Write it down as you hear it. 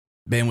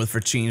Bandwidth for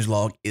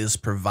changelog is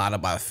provided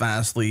by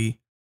Fastly.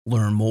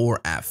 Learn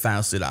more at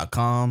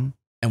fastly.com,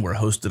 and we're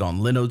hosted on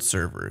Linode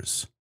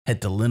servers.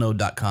 Head to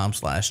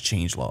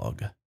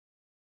linode.com/changelog.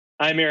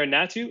 I'm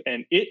Hnatiw,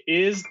 and it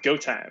is go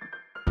time.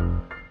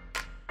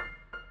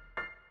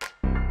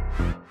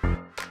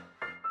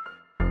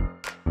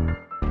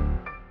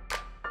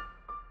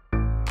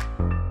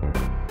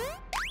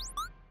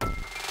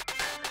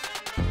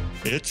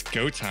 It's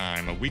Go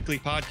Time, a weekly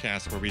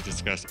podcast where we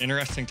discuss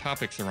interesting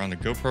topics around the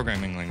Go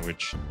programming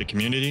language, the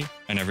community,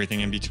 and everything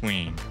in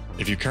between.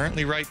 If you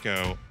currently write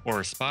Go or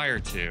aspire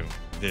to,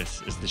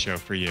 this is the show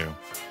for you.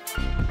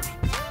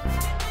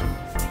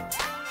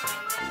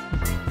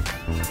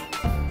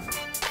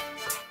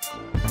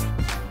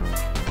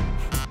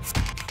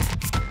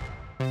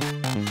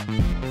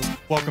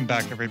 Welcome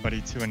back, everybody,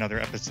 to another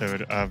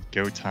episode of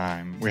Go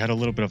Time. We had a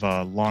little bit of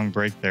a long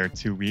break there,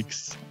 2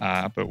 weeks,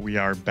 but we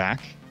are back.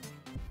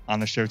 On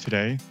the show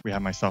today, we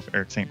have myself,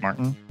 Eric St.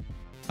 Martin.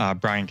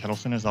 Brian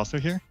Kettleson is also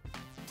here.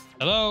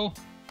 Hello.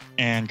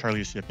 And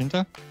Carlicia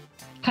Pinta.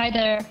 Hi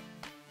there.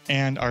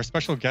 And our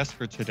special guest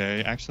for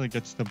today actually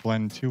gets to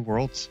blend two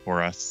worlds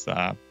for us,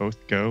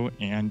 both Go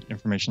and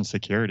information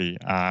security.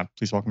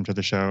 Please welcome to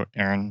the show,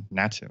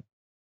 Hnatiw.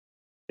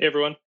 Hey,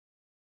 everyone.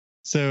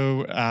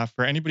 So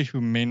for anybody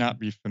who may not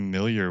be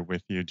familiar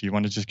with you, do you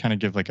want to just kind of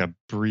give like a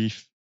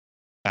brief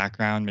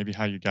background, maybe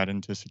how you got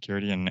into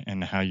security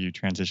and how you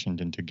transitioned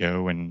into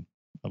Go and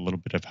a little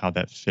bit of how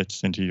that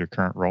fits into your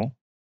current role?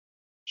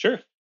 Sure.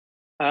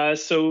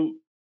 So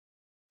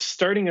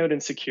starting out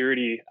in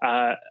security,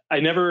 I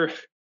never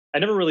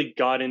really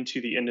got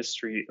into the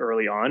industry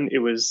early on. It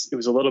was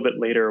a little bit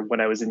later when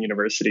I was in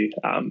university.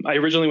 I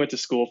originally went to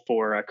school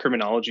for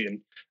criminology,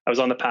 and I was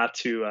on the path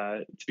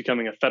to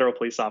becoming a federal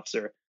police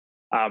officer.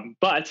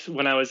 But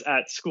when I was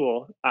at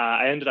school,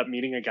 I ended up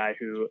meeting a guy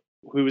who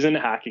was into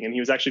hacking, and he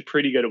was actually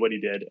pretty good at what he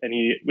did. And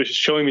he was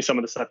showing me some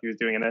of the stuff he was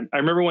doing. And I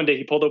remember one day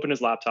he pulled open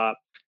his laptop.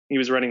 He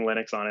was running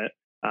Linux on it,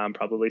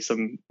 probably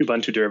some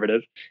Ubuntu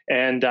derivative.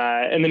 And then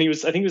I think he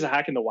was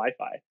hacking the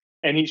Wi-Fi.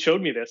 And he showed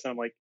me this, and I'm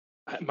like,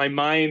 my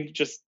mind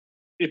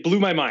it blew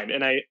my mind.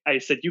 And I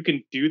said, you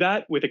can do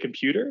that with a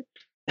computer?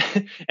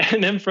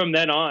 And then from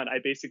then on, I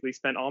basically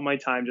spent all my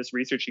time just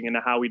researching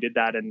into how we did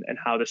that and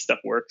how this stuff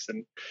works.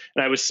 And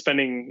I was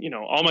spending,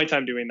 all my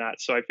time doing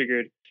that. So I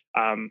figured,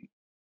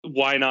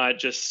 why not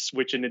just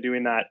switch into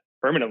doing that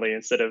permanently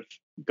instead of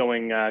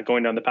going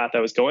down the path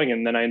I was going?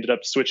 And then I ended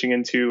up switching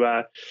into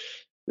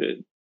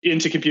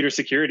computer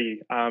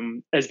security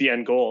as the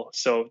end goal.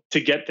 So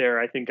to get there,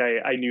 I think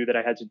I knew that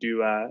I had to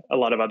do a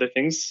lot of other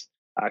things,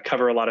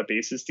 cover a lot of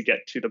bases to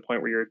get to the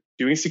point where you're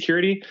doing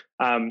security.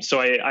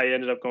 So I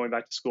ended up going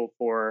back to school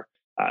for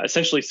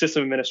essentially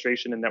system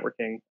administration and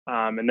networking.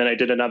 And then I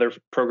did another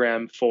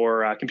program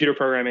for computer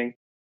programming,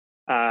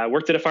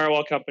 worked at a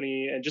firewall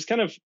company, and just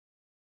kind of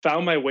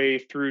found my way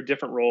through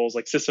different roles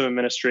like system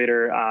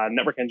administrator,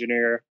 network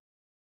engineer,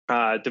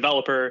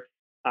 developer,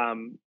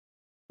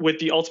 with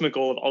the ultimate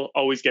goal of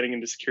always getting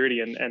into security,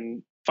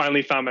 and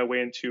finally found my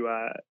way into,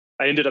 I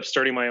ended up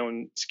starting my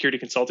own security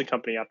consulting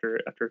company after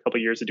a couple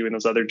of years of doing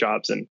those other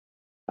jobs. And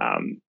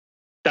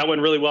that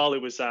went really well.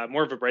 It was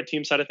more of a red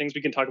team side of things.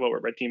 We can talk about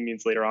what red team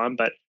means later on,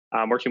 but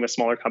working with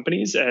smaller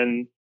companies.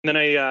 And then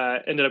I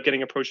ended up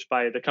getting approached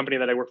by the company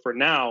that I work for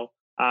now.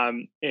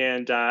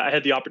 And I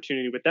had the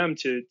opportunity with them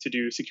to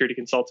do security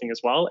consulting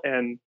as well.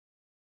 And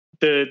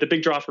the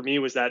big draw for me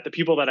was that the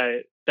people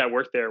that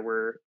worked there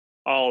were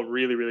all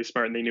really, really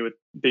smart, and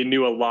they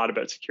knew a lot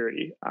about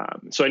security.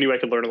 So I knew I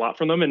could learn a lot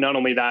from them. And not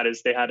only that,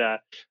 is they had a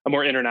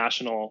more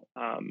international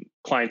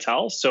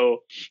clientele.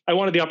 So I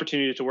wanted the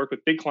opportunity to work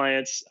with big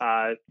clients,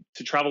 to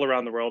travel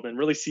around the world and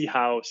really see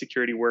how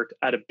security worked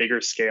at a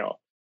bigger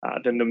scale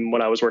than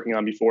what I was working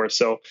on before.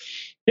 So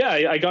yeah,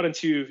 I got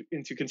into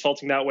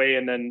consulting that way,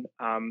 and then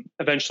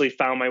eventually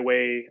found my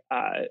way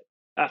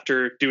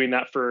after doing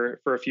that for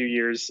a few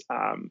years.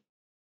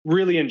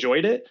 Really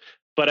enjoyed it,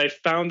 but I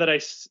found that I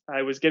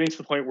was getting to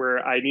the point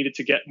where I needed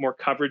to get more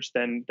coverage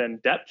than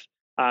depth.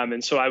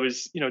 And so I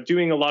was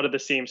doing a lot of the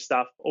same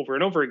stuff over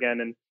and over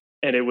again,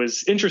 and it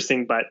was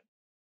interesting, but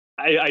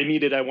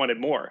I wanted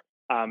more.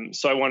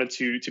 So I wanted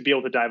to be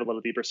able to dive a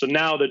little deeper. So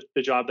now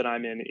the job that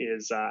I'm in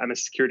is I'm a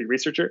security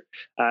researcher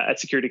at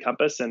Security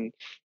Compass, and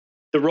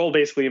the role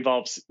basically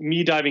involves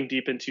me diving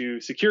deep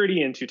into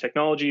security, into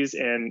technologies,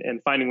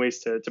 and finding ways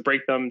to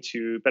break them,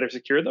 to better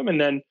secure them. And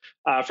then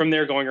from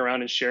there, going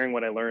around and sharing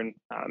what I learn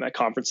at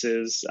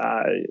conferences,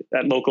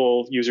 at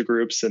local user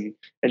groups, and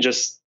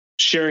just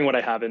sharing what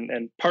I have.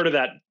 And part of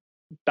that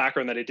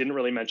background that I didn't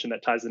really mention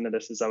that ties into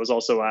this is I was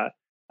also a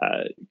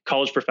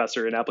college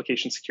professor in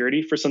application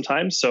security for some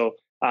time. So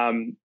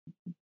fun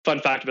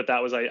fact about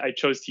that was I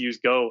chose to use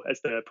Go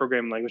as the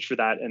programming language for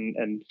that.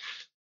 And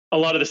a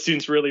lot of the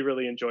students really,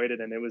 really enjoyed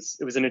it, and it was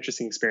an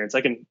interesting experience.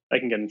 I can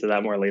get into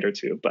that more later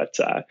too, but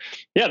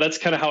yeah, that's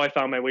kind of how I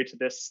found my way to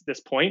this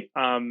point.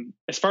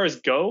 As far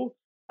as Go,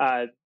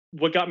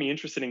 what got me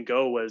interested in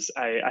Go was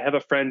I have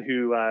a friend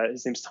who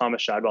his name's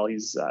Thomas Shadwell.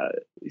 He's a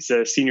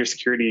senior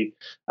security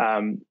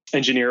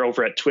engineer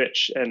over at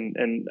Twitch,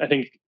 and I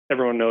think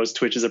everyone knows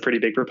Twitch is a pretty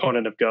big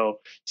proponent of Go.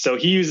 So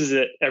he uses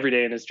it every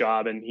day in his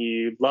job, and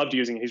he loved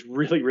using it. He's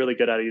really, really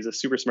good at it. He's a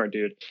super smart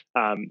dude.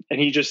 And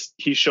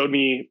he showed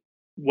me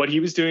what he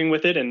was doing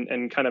with it,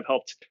 and kind of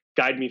helped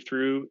guide me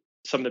through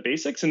some of the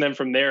basics. And then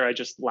from there, I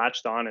just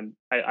latched on, and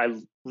I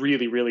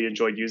really, really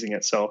enjoyed using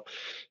it. So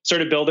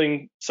started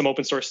building some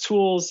open source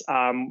tools,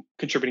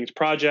 contributing to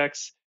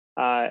projects.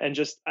 And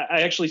just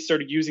I actually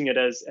started using it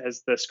as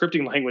the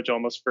scripting language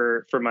almost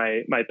for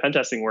my pen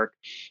testing work.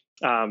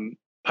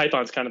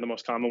 Python's kind of the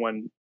most common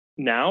one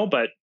now,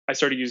 but I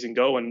started using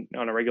Go on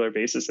a regular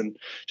basis, and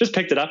just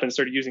picked it up and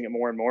started using it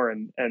more and more.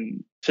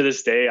 And to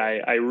this day,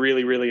 I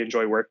really, really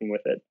enjoy working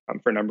with it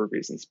for a number of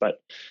reasons. But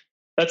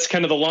that's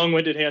kind of the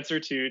long-winded answer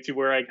to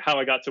how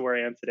I got to where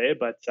I am today.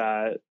 But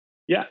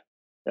yeah,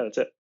 that's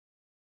it.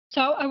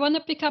 So I want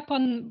to pick up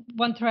on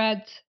one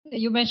thread.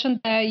 You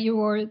mentioned that you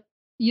were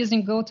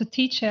using Go to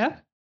teach, yeah?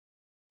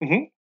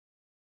 Mm-hmm.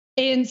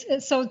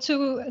 And so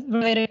two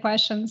related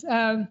questions.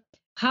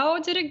 How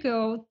did it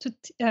go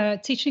to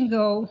teaching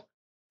Go?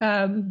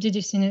 Did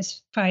your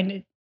students find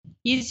it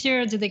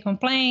easier? Did they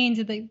complain?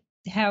 Did they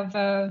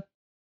have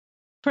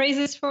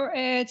praises for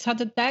it? How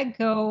did that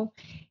go?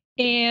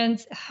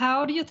 And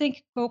how do you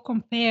think Go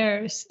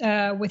compares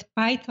with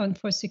Python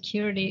for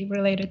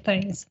security-related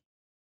things?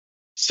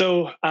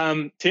 So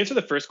to answer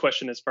the first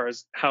question, as far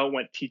as how it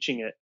went teaching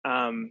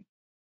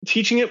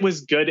it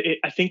was good.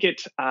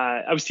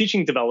 I was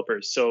teaching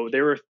developers, so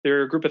they're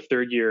a group of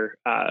third-year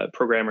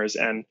programmers,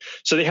 and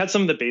so they had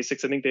some of the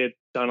basics. I think they had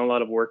done a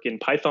lot of work in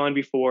Python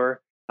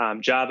before,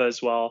 Java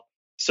as well.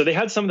 So they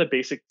had some of the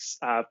basics,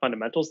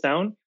 fundamentals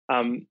down.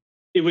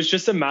 It was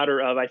just a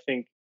matter of, I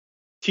think,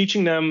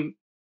 teaching them.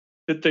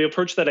 The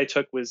approach that I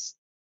took was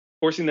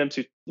forcing them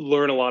to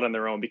learn a lot on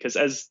their own, because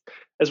as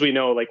we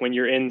know, like when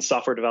you're in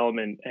software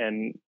development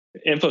and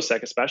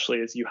Infosec especially,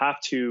 is you have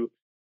to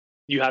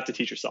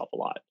teach yourself a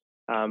lot.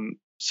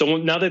 So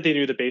now that they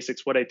knew the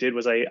basics, what I did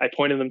was I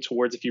pointed them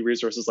towards a few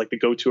resources like the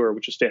Go Tour,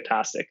 which was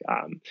fantastic.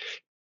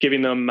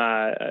 Giving them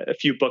a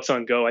few books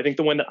on Go. I think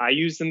the one that I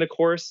used in the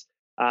course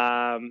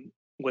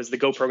was the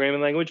Go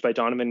Programming Language by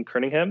Donovan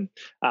Kerningham.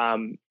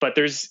 But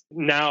there's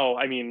now,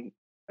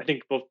 I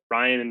think both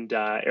Ryan and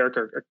Eric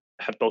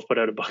have both put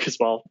out a book as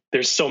well.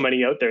 There's so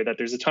many out there that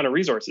there's a ton of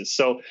resources.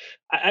 So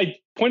I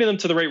pointed them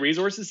to the right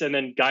resources and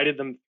then guided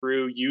them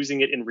through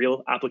using it in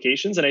real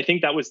applications. And I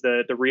think that was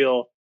the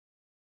real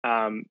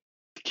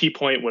key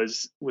point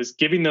was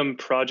giving them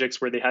projects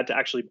where they had to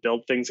actually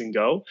build things in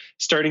Go,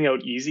 starting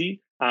out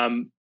easy,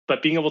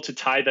 but being able to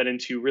tie that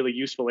into really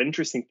useful,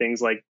 interesting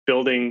things like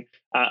building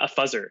a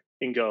fuzzer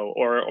in Go,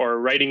 or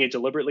writing a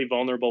deliberately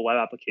vulnerable web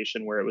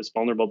application where it was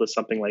vulnerable to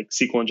something like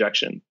SQL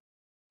injection.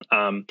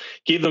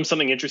 Gave them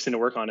something interesting to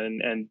work on,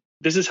 and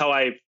this is how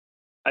I've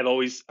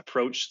always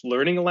approached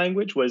learning a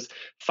language, was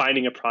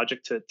finding a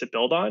project to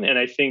build on. And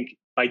I think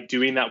by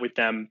doing that with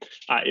them,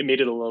 it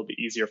made it a little bit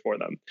easier for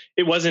them.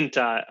 It wasn't,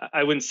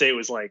 I wouldn't say it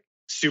was like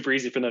super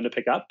easy for them to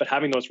pick up, but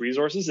having those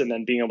resources and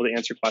then being able to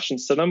answer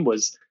questions to them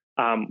was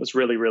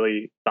really,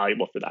 really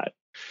valuable for that.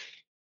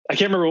 I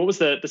can't remember what was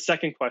the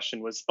second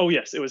question was. Oh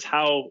yes, it was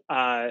how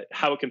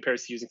it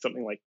compares to using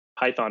something like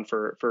Python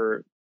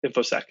for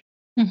Infosec.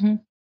 Mm-hmm.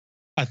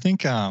 I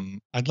think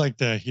I'd like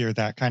to hear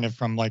that kind of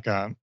from like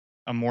a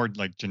more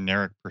like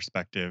generic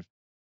perspective,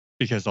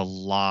 because a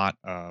lot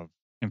of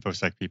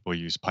InfoSec people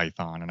use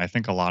Python, and I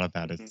think a lot of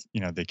that is,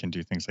 they can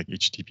do things like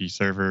HTTP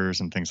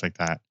servers and things like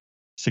that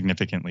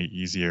significantly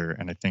easier.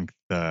 And I think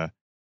the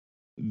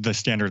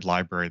standard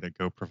library that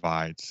Go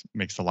provides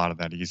makes a lot of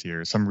that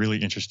easier. So I'm really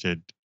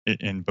interested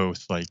in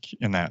both, like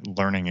in that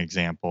learning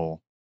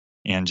example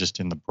and just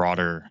in the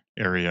broader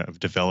area of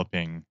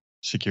developing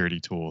security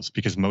tools,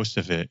 because most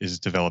of it is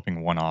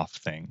developing one-off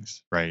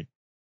things, right?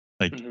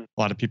 Like a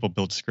lot of people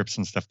build scripts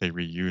and stuff they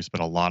reuse,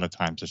 but a lot of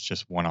times it's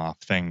just one-off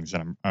things.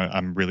 And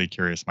I'm really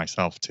curious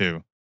myself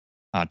too,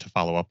 to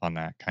follow up on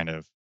that, kind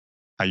of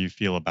how you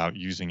feel about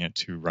using it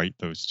to write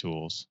those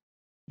tools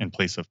in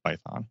place of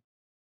Python.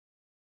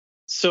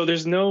 So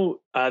there's no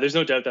doubt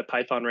that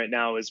Python right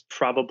now is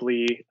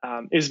probably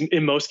is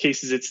in most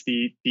cases it's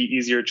the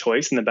easier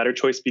choice and the better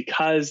choice,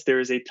 because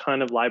there's a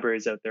ton of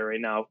libraries out there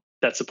right now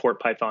that support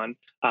Python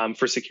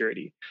for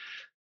security.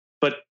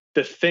 But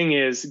the thing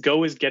is,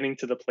 Go is getting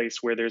to the place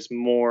where there's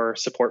more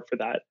support for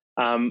that.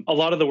 A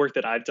lot of the work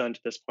that I've done to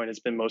this point has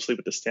been mostly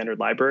with the standard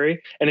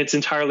library, and it's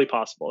entirely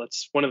possible.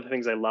 It's one of the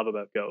things I love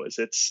about Go, is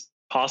it's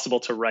possible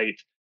to write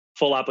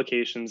full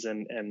applications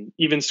and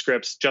even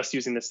scripts just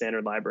using the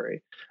standard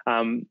library.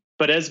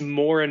 But as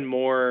more and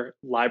more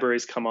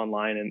libraries come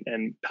online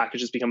and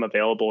packages become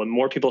available and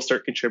more people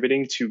start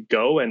contributing to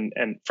Go and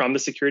from the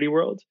security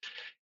world,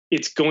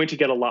 it's going to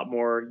get a lot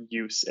more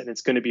use and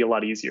it's going to be a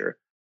lot easier.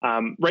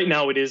 Right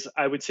now,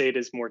 I would say it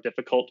is more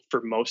difficult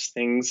for most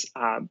things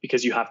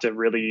because you have to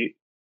really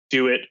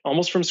do it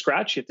almost from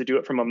scratch. You have to do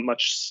it from a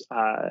much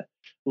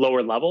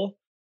lower level.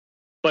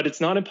 But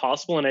it's not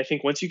impossible. And I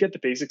think once you get the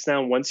basics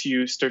down, once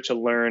you start to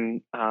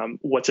learn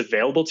what's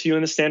available to you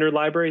in the standard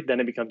library,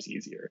 then it becomes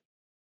easier.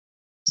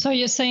 So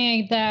you're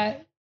saying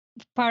that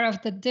part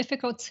of the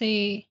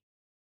difficulty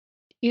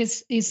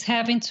is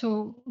having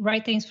to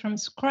write things from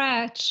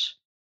scratch,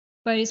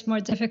 but it's more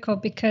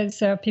difficult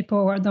because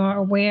people are not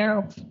aware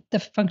of the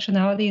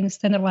functionality in the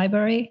standard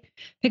library,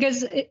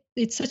 because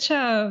it's such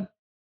a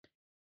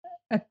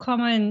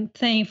common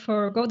thing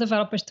for Go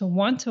developers to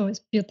want to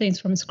build things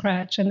from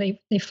scratch, and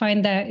they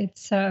find that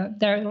it's there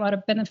are a lot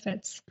of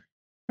benefits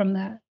from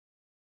that.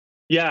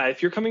 Yeah,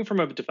 if you're coming from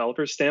a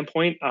developer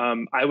standpoint,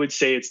 I would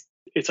say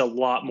it's a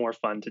lot more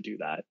fun to do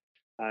that.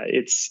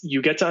 It's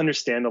you get to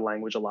understand the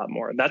language a lot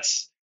more.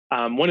 That's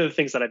one of the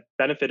things that I've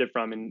benefited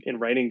from in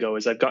writing Go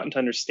is I've gotten to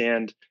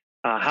understand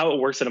how it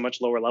works at a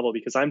much lower level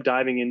because I'm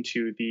diving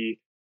into the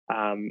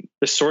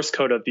source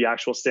code of the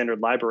actual standard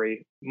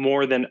library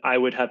more than I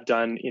would have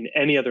done in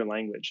any other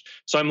language.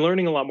 So I'm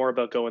learning a lot more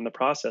about Go in the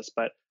process.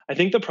 But I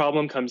think the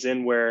problem comes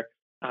in where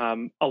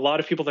a lot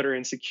of people that are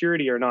in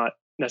security are not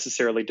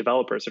necessarily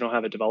developers. They don't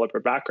have a developer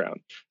background.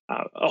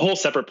 A whole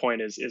separate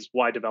point is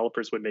why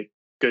developers would make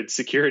good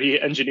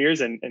security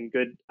engineers and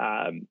good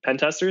pen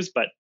testers,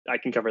 but I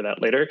can cover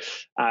that later.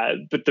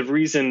 But the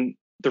reason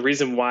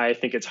why I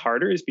think it's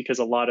harder is because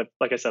a lot of,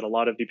 like I said, a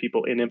lot of the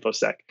people in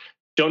InfoSec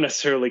don't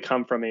necessarily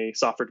come from a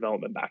software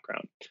development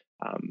background.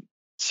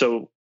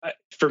 So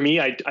for me,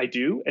 I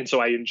do, and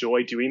so I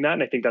enjoy doing that,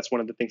 and I think that's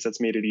one of the things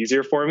that's made it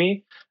easier for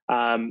me.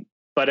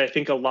 But I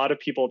think a lot of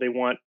people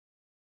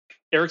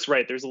Eric's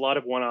right. There's a lot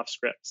of one-off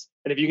scripts,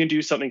 and if you can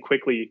do something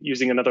quickly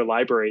using another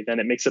library, then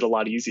it makes it a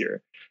lot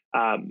easier.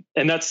 And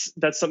that's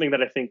something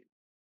that I think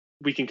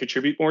we can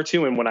contribute more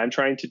to. And what I'm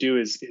trying to do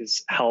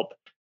is help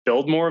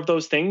build more of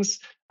those things.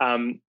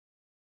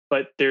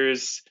 But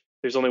there's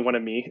only one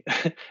of me,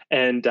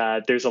 and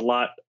there's a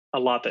lot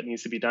that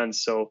needs to be done.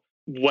 So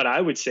what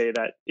I would say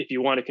that if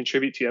you want to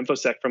contribute to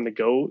InfoSec from the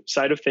Go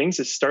side of things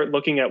is start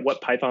looking at what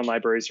Python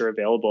libraries are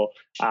available.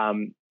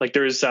 Like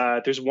there's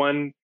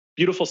one.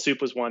 Beautiful Soup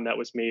was one that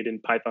was made in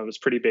Python. It was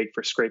pretty big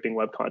for scraping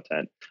web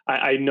content.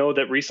 I know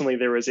that recently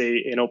there was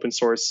an open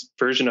source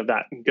version of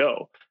that in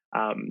Go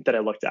that I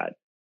looked at.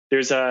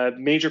 There's a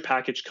major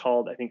package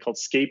called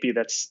Scapy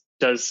that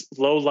does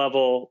low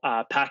level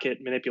packet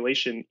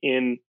manipulation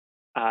in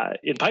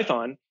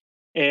Python.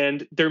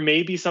 And there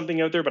may be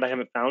something out there, but I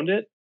haven't found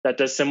it that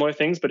does similar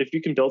things. But if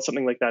you can build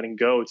something like that in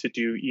Go to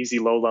do easy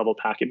low level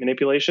packet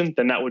manipulation,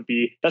 then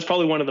that's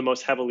probably one of the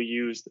most heavily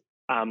used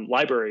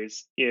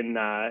libraries in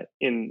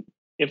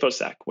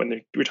InfoSec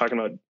when we're talking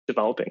about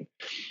developing.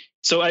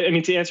 So I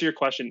mean, to answer your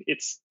question,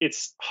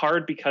 it's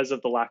hard because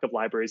of the lack of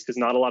libraries, because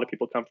not a lot of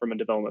people come from a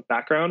development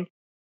background.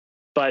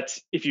 But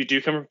if you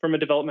do come from a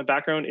development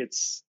background,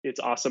 it's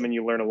awesome, and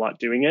you learn a lot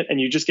doing it, and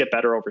you just get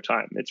better over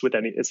time. It's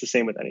the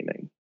same with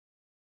anything.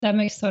 That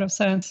makes sort of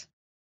sense.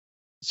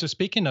 So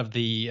speaking of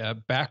the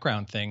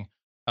background thing,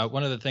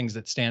 one of the things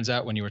that stands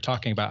out when you were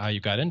talking about how you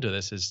got into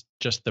this is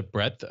just the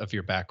breadth of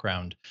your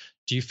background.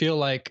 Do you feel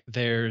like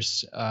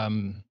there's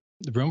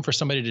room for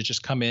somebody to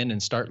just come in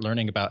and start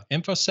learning about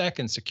InfoSec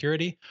and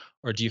security?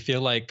 Or do you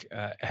feel like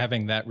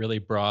having that really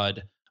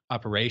broad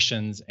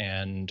operations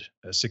and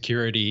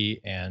security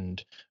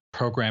and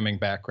programming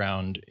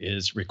background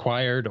is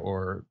required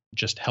or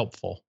just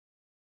helpful?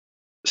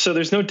 So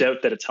there's no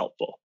doubt that it's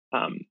helpful.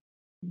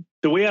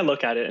 The way I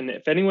look at it, and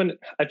if anyone,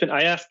 get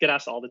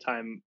asked all the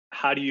time,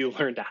 how do you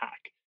learn to hack?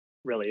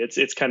 Really,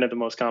 it's kind of the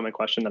most common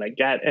question that I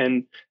get,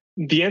 and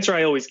the answer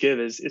I always give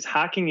is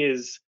hacking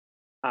is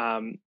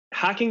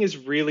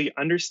really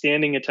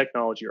understanding a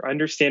technology or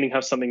understanding how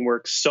something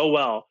works so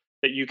well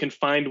that you can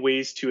find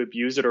ways to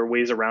abuse it or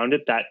ways around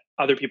it that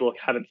other people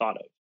haven't thought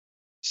of.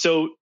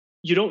 So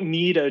you don't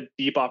need a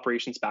deep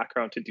operations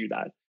background to do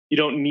that. You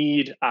don't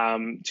need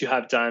to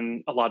have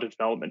done a lot of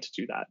development to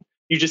do that.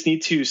 You just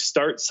need to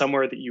start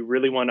somewhere that you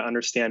really want to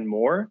understand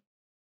more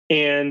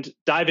and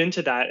dive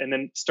into that, and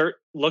then start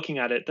looking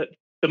at it.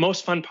 The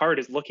most fun part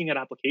is looking at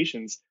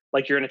applications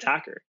like you're an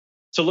attacker.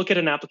 So look at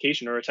an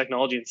application or a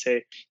technology and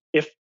say,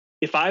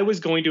 if I was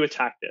going to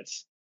attack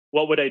this,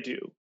 what would I do?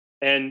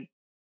 And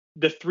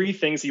the three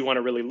things you want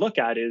to really look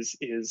at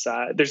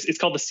it's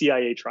called the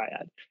CIA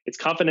triad. It's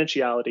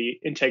confidentiality,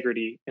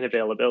 integrity, and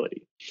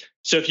availability.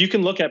 So if you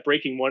can look at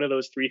breaking one of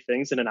those three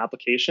things in an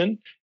application,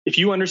 if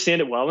you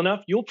understand it well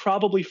enough, you'll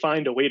probably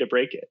find a way to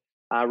break it,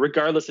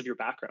 regardless of your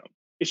background.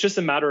 It's just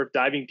a matter of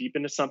diving deep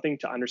into something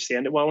to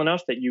understand it well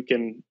enough that you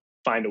can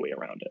find a way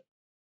around it.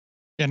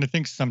 And I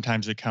think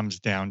sometimes it comes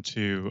down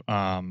to,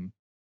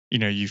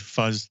 you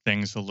fuzz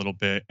things a little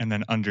bit and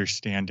then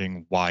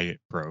understanding why it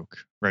broke,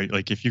 right?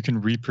 Like if you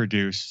can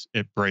reproduce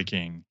it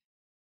breaking,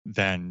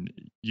 then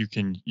you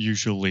can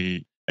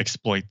usually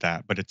exploit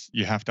that. But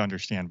you have to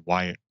understand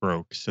why it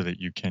broke so that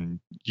you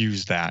can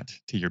use that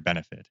to your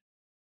benefit.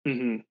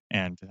 Mm-hmm.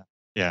 And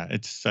yeah,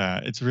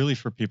 it's really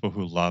for people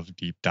who love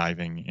deep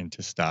diving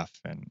into stuff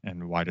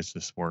and why does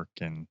this work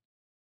and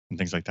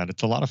things like that.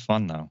 It's a lot of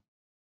fun though.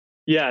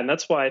 Yeah, and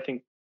that's why I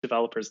think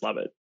developers love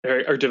it,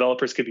 or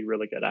developers could be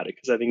really good at it.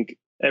 Because I think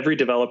every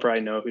developer I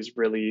know who's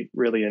really,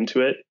 really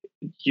into it,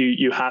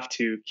 you have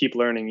to keep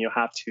learning. You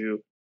have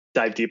to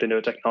dive deep into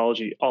a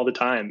technology all the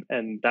time,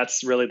 and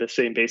that's really the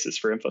same basis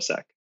for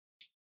InfoSec.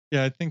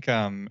 Yeah, I think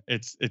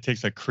it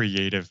takes a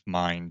creative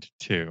mind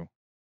too.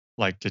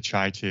 like to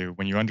try to,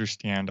 when you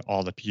understand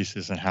all the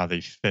pieces and how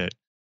they fit,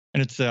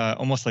 and it's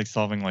almost like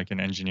solving like an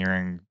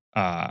engineering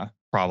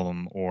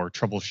problem or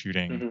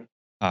troubleshooting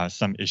Hmm.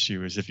 some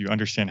issue, is if you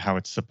understand how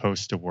it's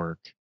supposed to work,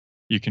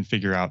 you can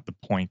figure out the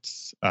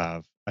points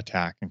of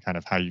attack and kind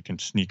of how you can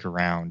sneak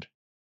around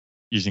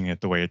using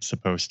it the way it's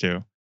supposed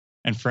to.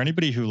 And for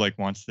anybody who like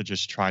wants to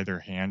just try their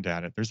hand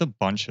at it, there's a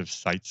bunch of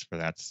sites for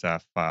that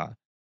stuff.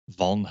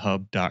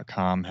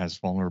 Vulnhub.com has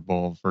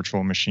vulnerable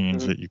virtual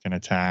machines Hmm. that you can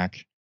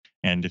attack.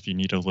 And if you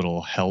need a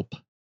little help,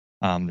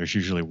 there's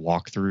usually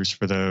walkthroughs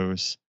for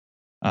those.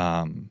 What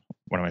am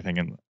I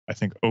thinking? I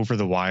think Over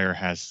the Wire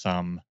has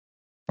some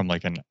from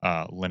like an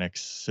Linux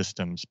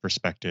systems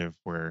perspective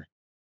where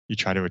you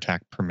try to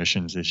attack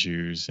permissions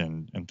issues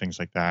and things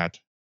like that.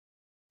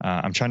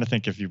 I'm trying to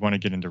think, if you want to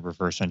get into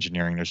reverse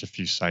engineering, there's a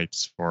few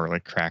sites for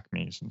like crack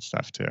me's and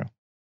stuff too.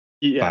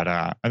 Yeah.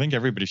 But I think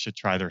everybody should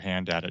try their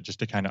hand at it just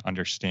to kind of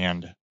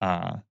understand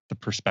the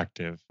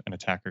perspective an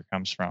attacker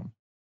comes from.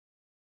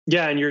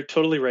 Yeah, and you're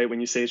totally right when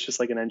you say it's just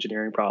like an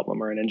engineering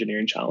problem or an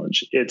engineering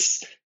challenge.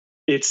 It's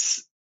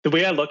the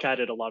way I look at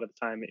it a lot of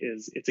the time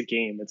is it's a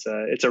game.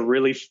 It's a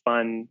really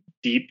fun,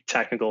 deep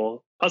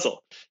technical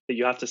puzzle that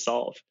you have to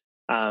solve.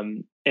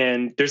 And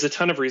there's a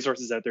ton of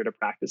resources out there to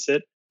practice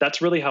it. That's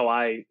really how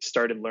I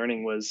started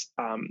learning. Was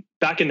way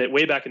back in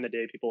the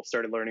day, people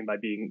started learning by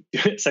being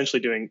essentially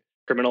doing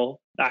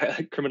criminal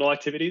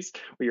activities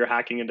where you're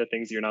hacking into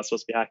things you're not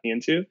supposed to be hacking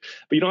into,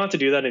 but you don't have to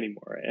do that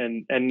anymore.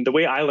 And the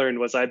way I learned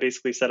was I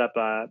basically set up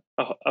a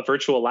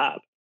virtual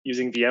lab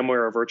using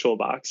VMware or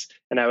VirtualBox,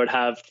 and I would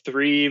have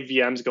 3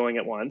 VMs going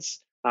at once.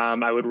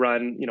 I would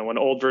run, an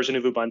old version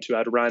of Ubuntu.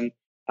 I'd run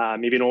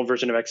maybe an old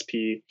version of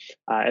XP,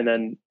 and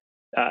then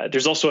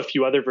there's also a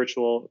few other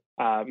virtual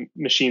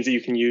machines that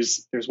you can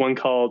use. There's one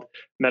called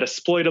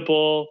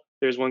Metasploitable.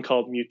 There's one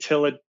called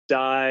Mutilidae,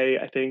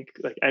 I think,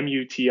 like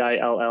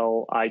Mutilliddae,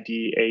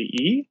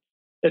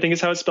 I think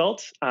is how it's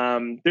spelled.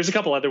 There's a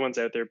couple other ones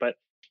out there, but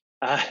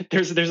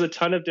there's a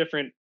ton of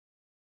different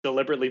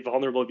deliberately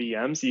vulnerable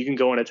VMs you can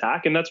go and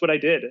attack, and that's what I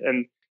did.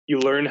 And you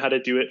learn how to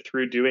do it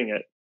through doing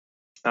it.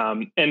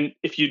 And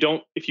if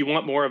you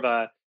want more of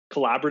a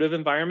collaborative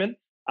environment,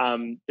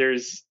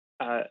 there's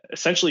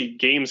essentially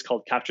games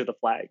called Capture the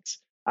Flags.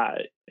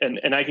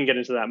 And I can get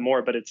into that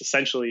more, but it's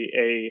essentially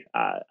a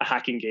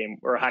hacking game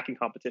or a hacking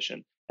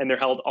competition, and they're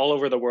held all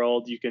over the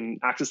world. You can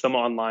access them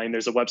online.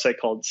 There's a website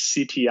called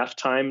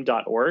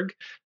ctftime.org,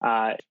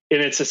 and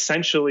it's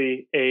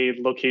essentially a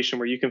location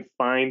where you can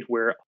find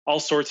where all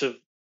sorts of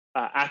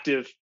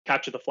active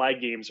capture the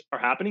flag games are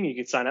happening. You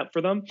can sign up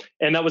for them,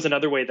 and that was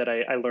another way that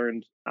I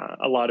learned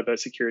a lot about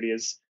security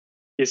is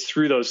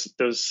through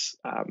those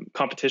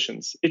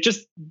competitions.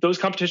 Those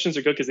competitions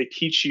are good because they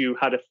teach you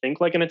how to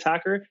think like an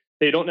attacker.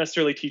 They don't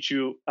necessarily teach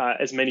you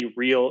as many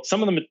real.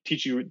 Some of them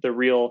teach you the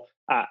real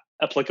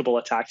applicable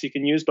attacks you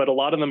can use, but a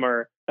lot of them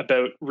are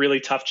about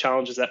really tough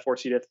challenges that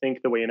force you to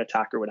think the way an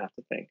attacker would have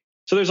to think.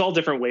 So there's all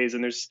different ways,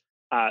 and there's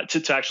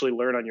to actually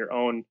learn on your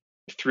own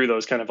through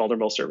those kind of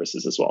vulnerable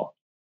services as well.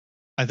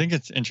 I think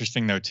it's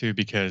interesting though too,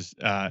 because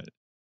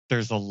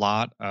there's a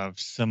lot of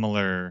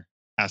similar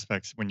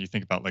aspects when you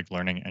think about like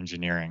learning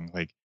engineering,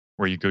 like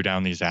where you go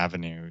down these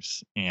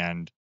avenues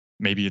and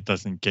maybe it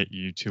doesn't get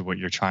you to what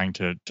you're trying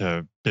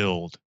to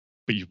build,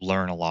 but you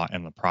learn a lot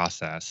in the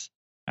process.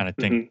 And I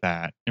think Hmm.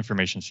 that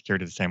information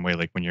security the same way,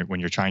 like when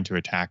you're trying to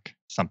attack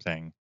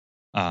something,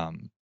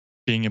 um,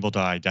 being able to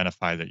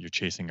identify that you're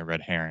chasing a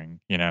red herring,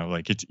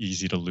 like it's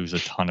easy to lose a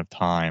ton of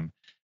time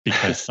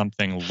because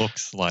something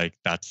looks like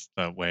that's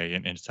the way,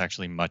 and it's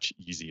actually much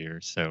easier.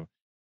 So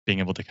being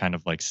able to kind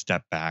of like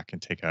step back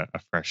and take a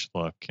fresh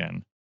look,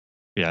 and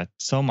yeah,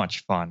 so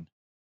much fun.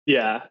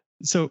 Yeah.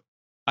 So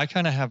I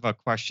kind of have a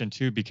question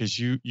too, because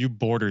you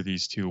border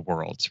these two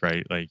worlds,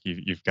 right? Like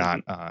you've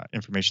got Hmm.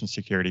 information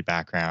security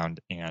background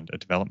and a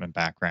development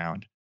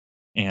background,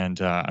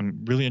 and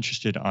I'm really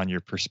interested on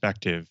your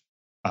perspective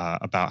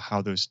about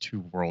how those two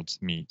worlds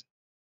meet.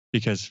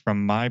 Because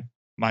from my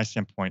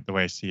standpoint, the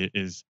way I see it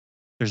is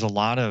there's a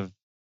lot of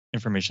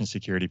information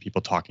security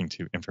people talking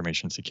to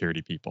information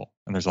security people,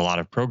 and there's a lot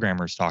of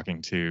programmers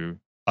talking to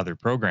other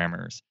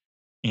programmers.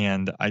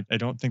 And I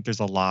don't think there's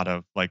a lot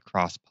of like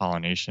cross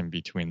pollination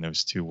between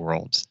those two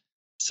worlds.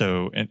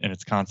 So, and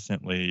it's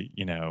constantly,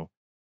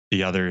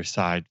 the other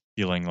side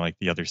feeling like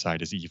the other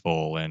side is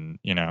evil, and,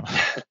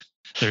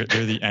 they're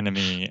the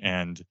enemy.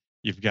 And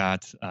you've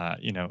got,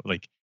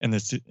 like in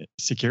the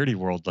security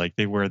world, like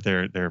they wear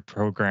their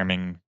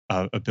programming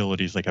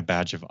abilities like a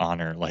badge of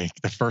honor. Like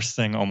the first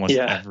thing almost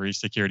Yeah. every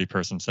security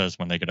person says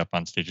when they get up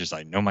on stage is,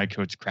 "I know my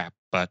code's crap,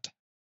 but."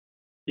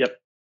 Yep.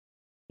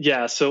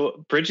 Yeah,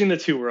 so bridging the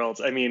two worlds.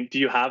 I mean, do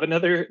you have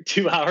another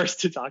 2 hours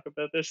to talk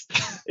about this?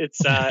 It's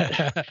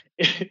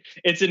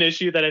it's an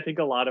issue that I think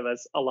a lot of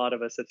us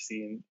have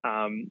seen,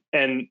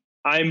 and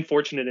I'm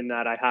fortunate in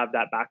that I have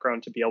that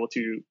background to be able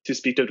to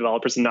speak to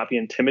developers and not be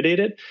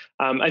intimidated.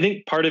 I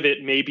think part of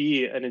it may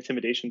be an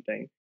intimidation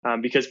thing,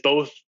 because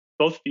both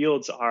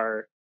fields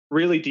are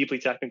really deeply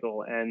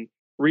technical and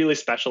really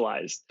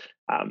specialized.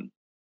 Um,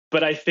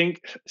 but I think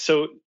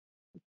so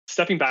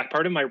stepping back,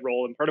 part of my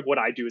role and part of what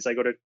I do is I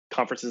go to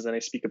conferences and I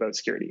speak about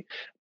security.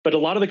 But a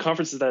lot of the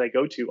conferences that I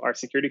go to are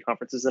security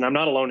conferences, and I'm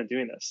not alone in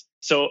doing this.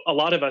 So a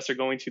lot of us are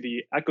going to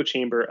the echo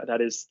chamber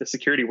that is the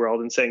security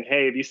world and saying,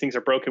 hey, these things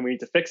are broken, we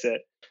need to fix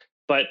it.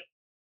 But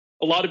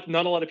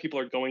not a lot of people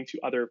are going to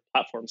other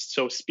platforms.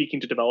 So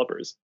speaking to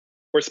developers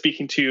or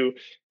speaking to,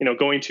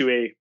 going to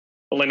a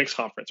Linux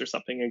conference or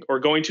something, or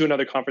going to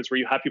another conference where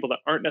you have people that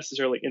aren't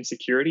necessarily in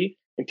security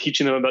and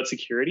teaching them about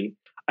security,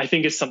 I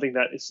think is something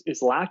that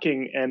is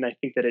lacking. And I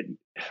think that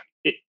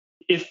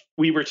if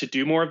we were to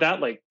do more of that,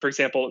 like, for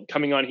example,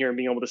 coming on here and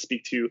being able to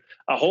speak to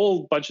a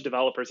whole bunch of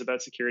developers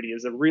about security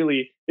is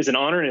an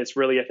honor. And it's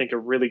really, I think, a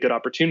really good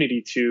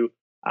opportunity to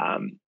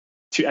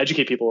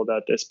educate people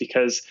about this,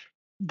 because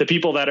the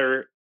people that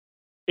are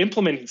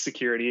implementing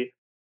security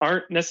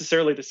aren't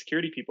necessarily the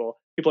security people.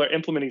 People are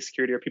implementing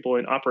security are people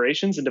in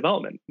operations and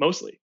development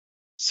mostly.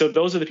 So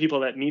those are the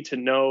people that need to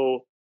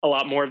know a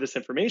lot more of this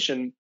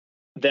information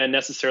than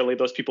necessarily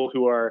those people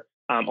who are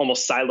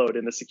almost siloed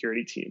in the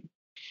security team.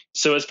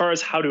 So as far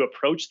as how to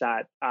approach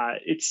that,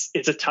 it's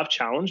a tough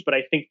challenge. But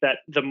I think that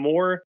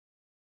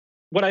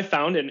what I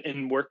found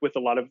and work with a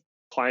lot of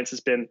clients has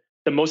been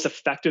the most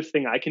effective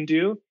thing I can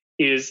do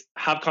is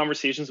have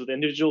conversations with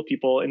individual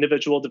people,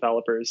 individual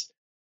developers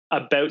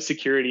about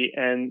security,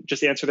 and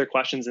just answer their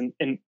questions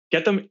and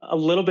get them a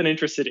little bit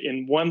interested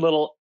in one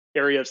little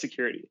area of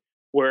security,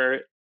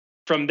 where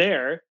from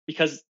there,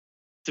 because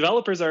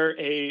developers are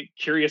a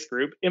curious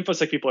group,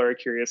 InfoSec people are a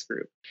curious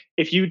group.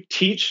 If you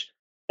teach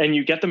and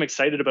you get them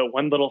excited about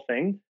one little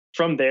thing,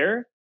 from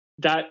there,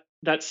 that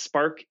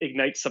spark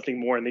ignites something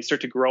more, and they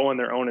start to grow on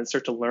their own and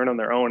start to learn on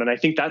their own. And I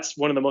think that's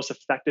one of the most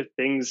effective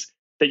things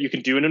that you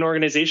can do in an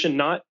organization,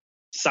 not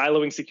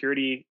siloing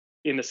security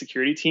in the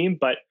security team,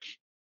 but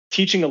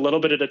teaching a little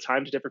bit at a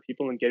time to different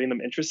people and getting them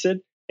interested.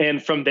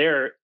 And from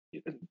there,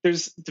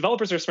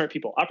 developers are smart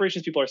people,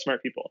 operations people are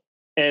smart people.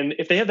 And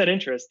if they have that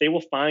interest, they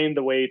will find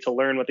the way to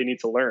learn what they need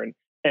to learn,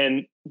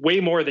 and way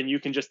more than you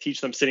can just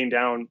teach them sitting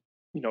down,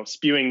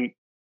 spewing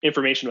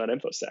information about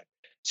InfoSec.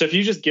 So if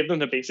you just give them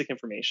the basic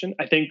information,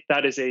 I think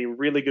that is a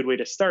really good way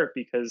to start,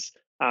 because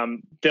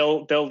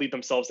they'll lead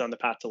themselves down the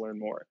path to learn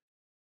more.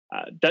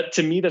 That,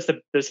 to me, that's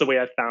the way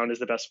I've found is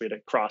the best way to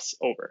cross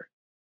over.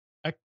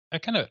 I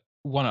kind of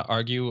want to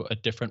argue a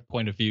different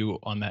point of view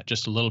on that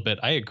just a little bit.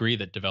 I agree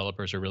that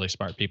developers are really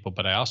smart people,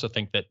 but I also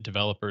think that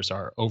developers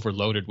are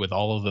overloaded with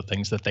all of the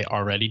things that they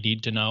already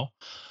need to know,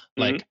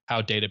 like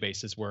how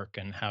databases work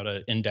and how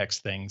to index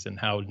things and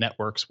how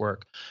networks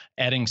work.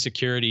 Adding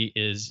security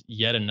is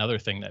yet another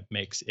thing that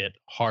makes it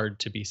hard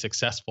to be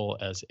successful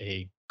as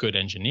a good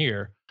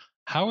engineer.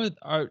 Have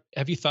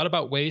you thought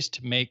about ways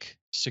to make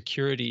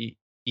security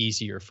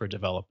easier for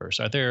developers?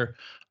 Are there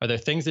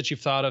things that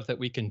you've thought of that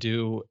we can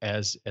do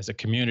as a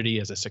community,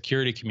 as a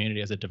security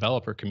community, as a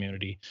developer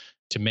community,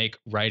 to make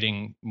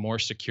writing more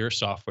secure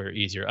software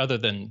easier, other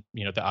than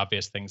the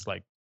obvious things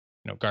like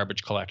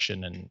garbage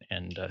collection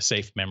and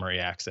safe memory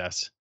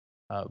access?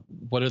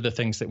 What are the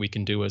things that we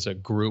can do as a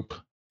group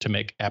to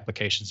make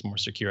applications more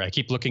secure? I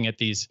keep looking at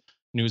these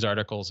news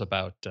articles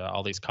about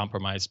all these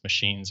compromised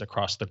machines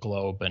across the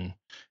globe,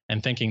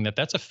 and thinking that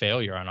that's a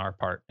failure on our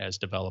part as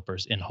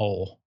developers in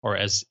whole, or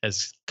as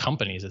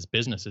companies, as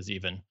businesses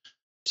even,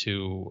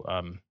 to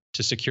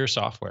secure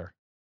software.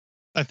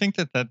 I think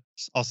that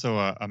that's also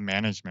a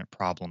management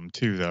problem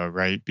too, though,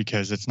 right?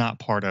 Because it's not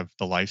part of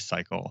the life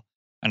cycle.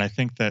 And I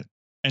think that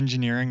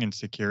engineering and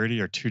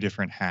security are two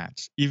different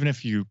hats. Even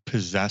if you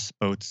possess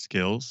both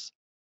skills,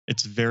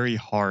 it's very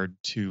hard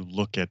to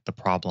look at the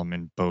problem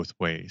in both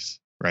ways,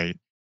 right?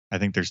 I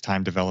think there's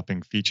time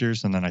developing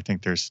features, and then I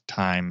think there's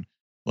time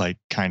like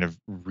kind of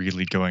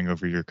really going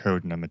over your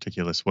code in a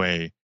meticulous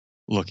way,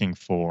 looking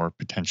for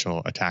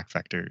potential attack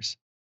vectors.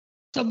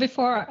 So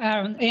before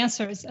Aaron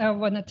answers, I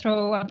want to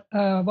throw up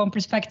one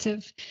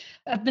perspective.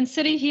 I've been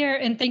sitting here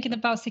and thinking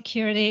about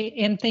security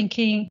and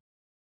thinking,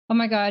 oh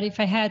my God, if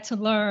I had to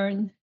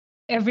learn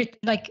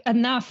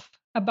enough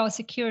about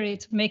security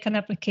to make an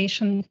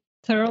application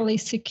thoroughly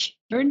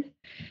secured,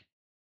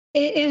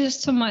 it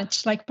is too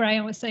much. Like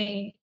Brian was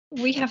saying,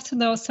 we have to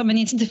know so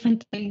many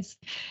different things.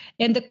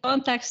 And the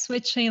context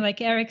switching, like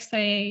Eric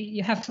saying,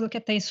 you have to look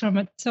at things from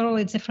a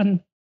totally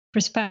different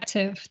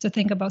perspective to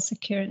think about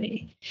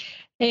security.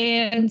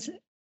 And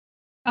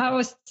I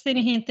was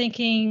sitting here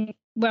thinking,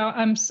 well,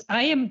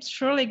 I am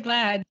surely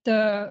glad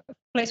the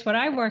place where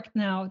I work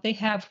now, they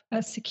have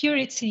a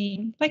security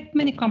team, like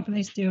many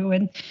companies do,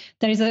 and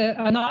there is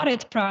an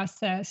audit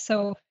process.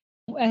 So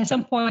at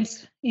some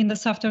point in the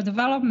software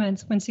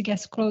development, once it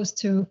gets close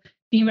to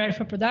being ready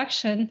for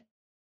production,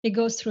 it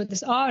goes through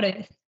this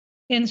audit.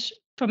 And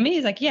for me,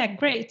 it's like, yeah,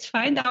 great.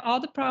 Find out all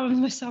the problems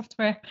my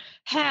software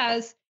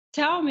has,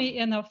 tell me,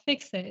 and I'll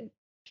fix it.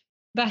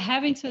 But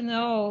having to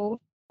know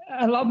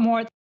a lot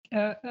more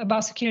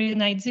about security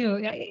than I do,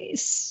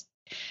 it's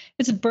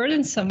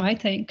burdensome, I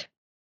think.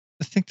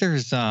 I think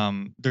there's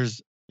so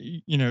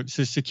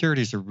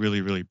security is a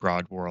really, really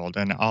broad world,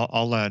 and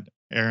I'll let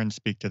Aaron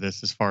speak to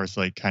this as far as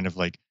like kind of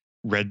like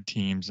red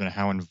teams and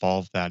how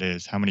involved that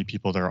is, how many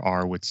people there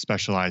are with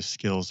specialized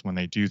skills when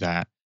they do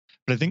that.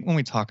 But I think when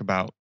we talk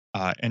about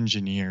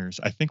engineers,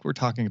 I think we're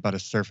talking about a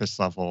surface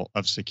level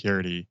of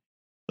security.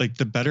 Like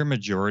the better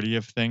majority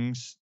of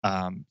things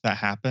that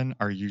happen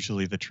are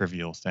usually the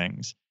trivial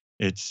things.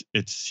 It's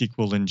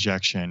SQL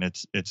injection,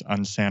 it's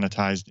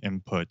unsanitized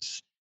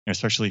inputs,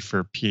 especially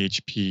for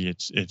PHP,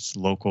 it's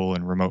local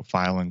and remote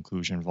file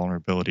inclusion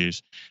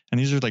vulnerabilities. And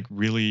these are like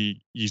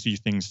really easy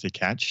things to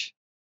catch.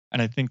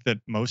 And I think that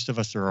most of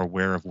us are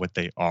aware of what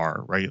they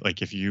are, right?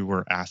 Like if you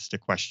were asked a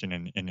question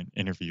in an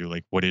interview,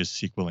 like what is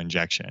SQL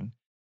injection?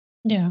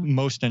 Yeah.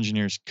 Most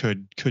engineers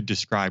could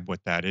describe what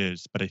that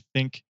is, but I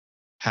think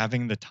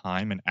having the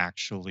time and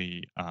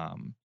actually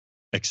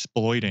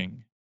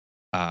exploiting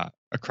a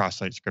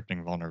cross-site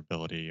scripting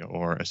vulnerability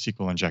or a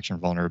SQL injection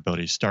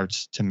vulnerability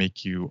starts to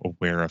make you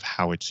aware of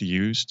how it's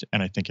used,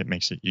 and I think it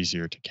makes it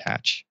easier to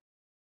catch.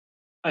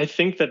 I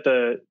think that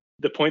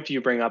the point that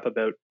you bring up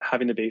about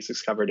having the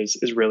basics covered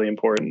is really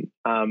important.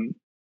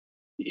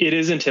 It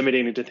is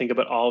intimidating to think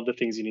about all of the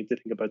things you need to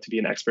think about to be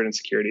an expert in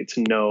security,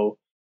 to know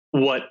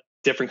what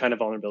different kind of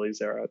vulnerabilities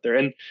there are out there.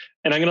 And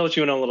I'm going to let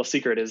you in on a little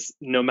secret: is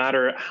no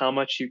matter how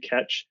much you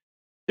catch,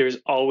 there's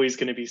always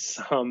going to be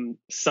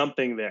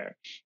something there.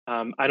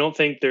 I don't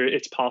think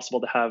it's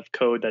possible to have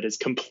code that is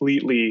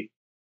completely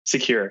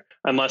secure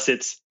unless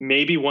it's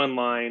maybe one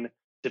line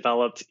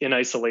developed in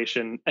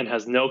isolation and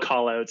has no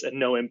callouts and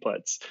no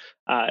inputs.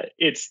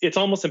 It's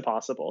almost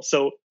impossible.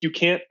 So you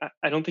can't.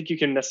 I don't think you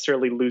can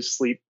necessarily lose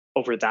sleep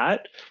over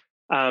that.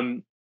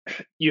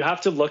 You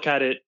have to look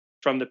at it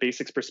from the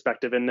basics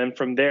perspective, and then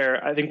from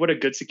there, I think what a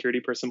good security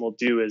person will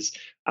do is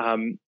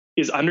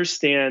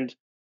understand,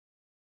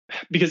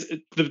 because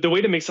the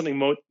way to make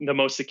something the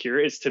most secure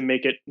is to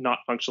make it not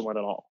functional at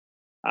all.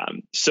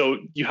 So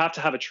you have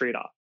to have a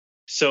trade-off.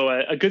 So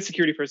a good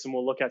security person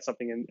will look at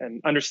something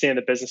and understand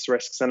the business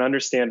risks and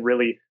understand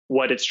really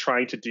what it's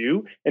trying to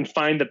do and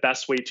find the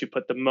best way to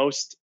put the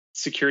most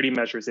security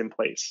measures in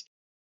place.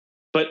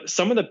 But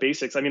some of the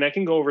basics, I mean, I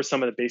can go over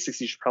some of the basics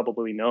you should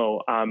probably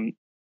know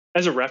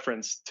as a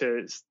reference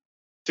to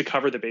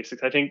cover the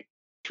basics. I think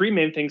three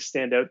main things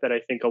stand out that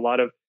I think a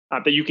lot of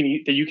that you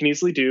can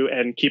easily do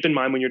and keep in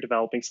mind when you're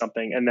developing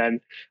something, and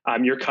then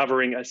you're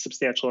covering a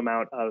substantial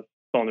amount of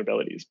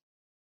vulnerabilities.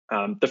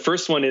 The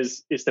first one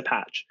is to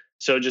patch.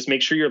 So just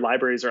make sure your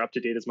libraries are up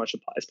to date as much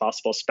as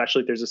possible,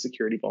 especially if there's a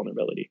security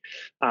vulnerability.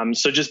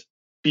 So just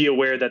be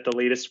aware that the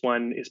latest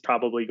one is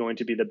probably going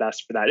to be the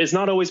best for that. It's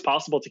not always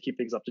possible to keep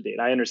things up to date.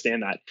 I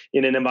understand that.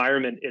 In an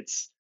environment,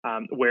 it's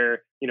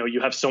where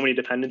you have so many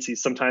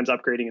dependencies, sometimes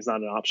upgrading is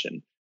not an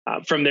option.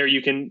 From there,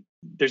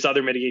 there's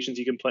other mitigations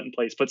you can put in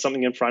place, put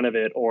something in front of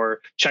it,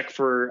 or check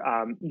for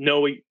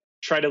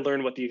try to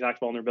learn what the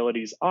exact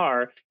vulnerabilities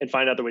are and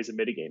find other ways of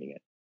mitigating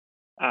it.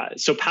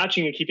 So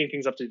patching and keeping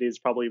things up to date is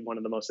probably one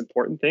of the most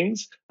important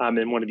things,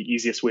 and one of the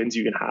easiest wins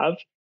you can have.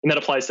 And that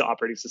applies to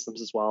operating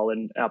systems as well,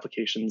 and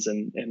applications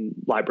and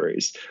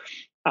libraries.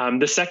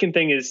 The second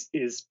thing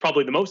is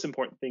probably the most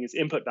important thing, is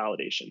input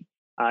validation.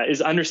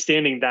 Is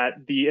understanding that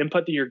the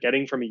input that you're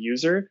getting from a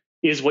user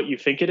is what you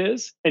think it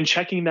is, and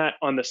checking that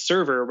on the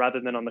server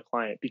rather than on the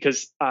client,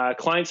 because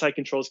client-side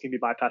controls can be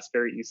bypassed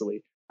very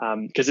easily.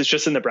 Because it's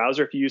just in the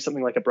browser. If you use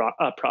something like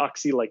a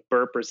proxy like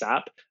Burp or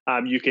Zap,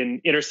 you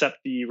can intercept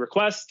the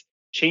request,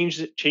 change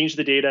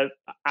the data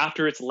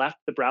after it's left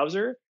the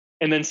browser,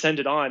 and then send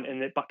it on,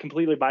 and it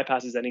completely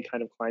bypasses any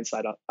kind of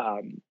client-side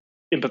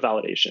input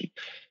validation.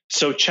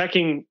 So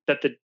checking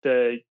that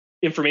the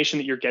information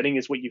that you're getting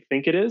is what you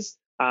think it is,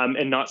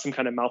 and not some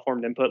kind of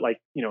malformed input like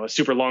a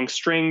super long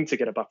string to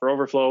get a buffer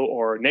overflow,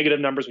 or negative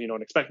numbers when you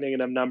don't expect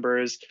negative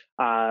numbers,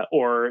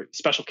 or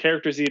special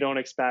characters that you don't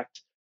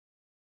expect.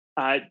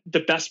 The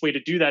best way to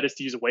do that is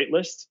to use a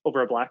whitelist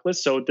over a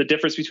blacklist. So the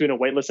difference between a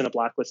whitelist and a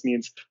blacklist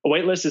means a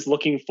whitelist is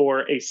looking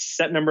for a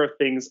set number of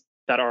things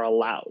that are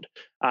allowed,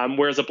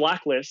 whereas a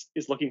blacklist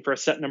is looking for a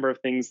set number of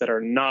things that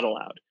are not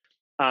allowed.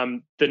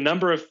 The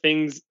number of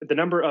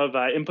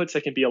inputs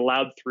that can be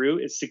allowed through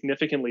is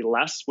significantly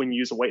less when you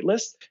use a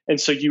whitelist. And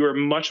so you are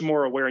much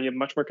more aware and you have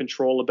much more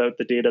control about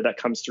the data that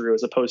comes through,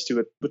 as opposed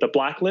to with a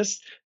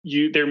blacklist.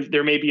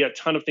 There may be a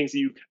ton of things that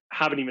you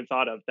haven't even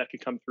thought of that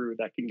could come through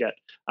that can get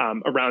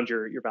around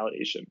your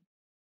validation.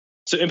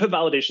 So input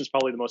validation is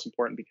probably the most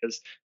important,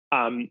 because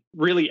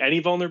really any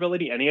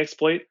vulnerability, any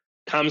exploit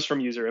comes from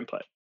user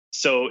input.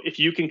 So if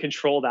you can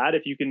control that,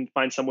 if you can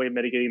find some way of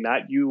mitigating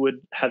that, you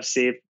would have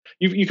saved,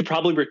 you could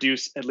probably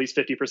reduce at least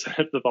 50%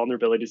 of the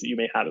vulnerabilities that you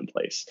may have in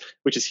place,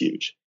 which is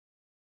huge.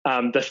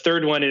 The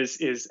third one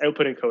is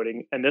output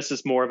encoding, and this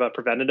is more of a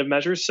preventative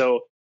measure.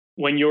 So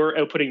when you're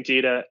outputting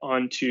data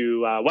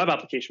onto a web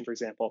application, for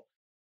example,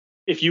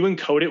 if you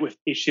encode it with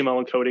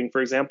HTML encoding,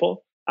 for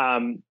example,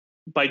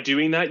 by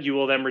doing that, you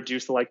will then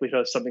reduce the likelihood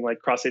of something like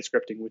cross-site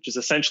scripting, which is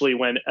essentially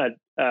when an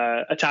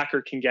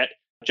attacker can get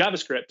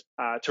JavaScript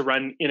to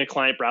run in a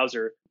client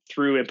browser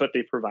through input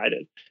they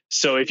provided.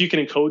 So if you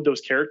can encode those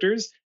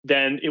characters,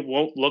 then it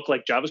won't look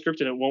like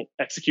JavaScript and it won't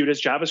execute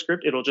as JavaScript.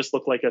 It'll just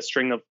look like a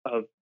string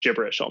of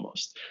gibberish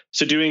almost.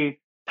 So doing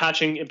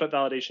Patching, input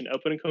validation,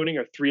 output encoding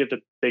are three of the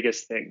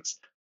biggest things.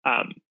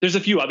 There's a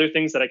few other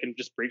things that I can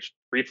just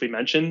briefly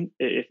mention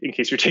in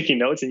case you're taking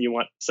notes and you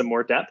want some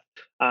more depth.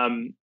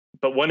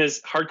 But one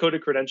is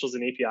hard-coded credentials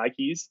and API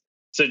keys.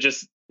 So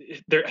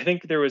I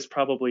think there was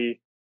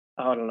probably,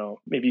 I don't know,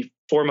 maybe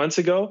 4 months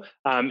ago,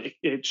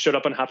 it showed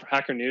up on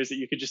Hacker News that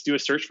you could just do a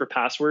search for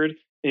password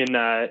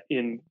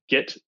in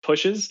Git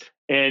pushes,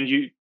 and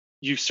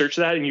you search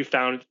that and you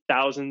found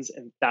thousands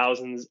and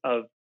thousands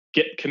of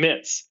Git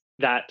commits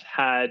that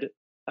had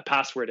a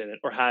password in it,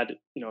 or had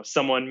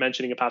someone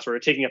mentioning a password or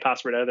taking a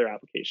password out of their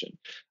application.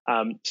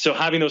 So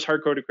having those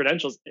hard-coded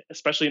credentials,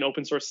 especially in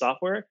open source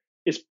software,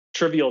 is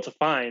trivial to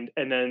find,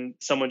 and then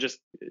someone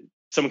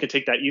can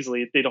take that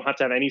easily. They don't have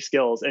to have any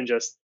skills and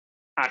just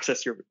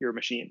access your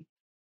machine.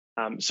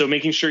 So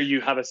making sure you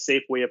have a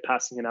safe way of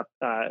passing in up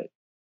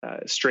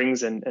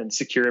strings and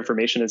secure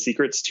information and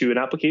secrets to an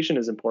application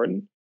is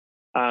important.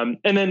 And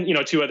then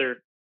two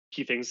other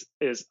key things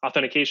is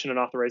authentication and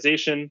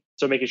authorization.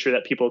 So making sure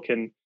that people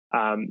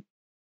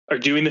are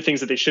doing the things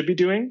that they should be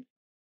doing,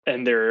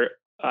 and they're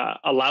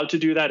allowed to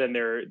do that, and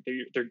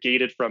they're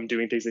gated from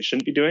doing things they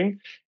shouldn't be doing.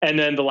 And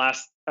then the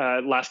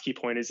last key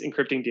point is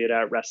encrypting data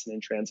at rest and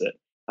in transit.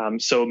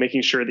 So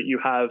making sure that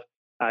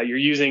you're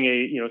using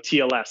a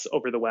TLS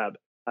over the web.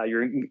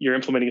 You're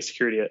implementing a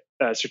security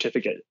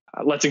certificate.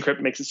 Let's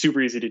Encrypt makes it super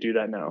easy to do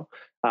that now.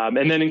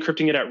 And then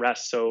encrypting it at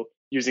rest. So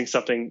using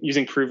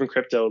proven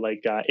crypto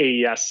like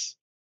AES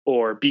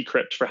or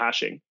bcrypt for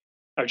hashing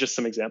are just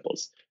some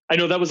examples. I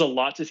know that was a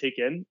lot to take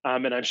in,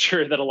 and I'm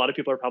sure that a lot of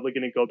people are probably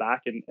going to go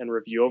back and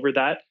review over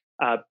that.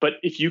 But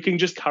if you can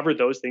just cover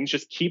those things,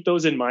 just keep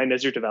those in mind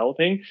as you're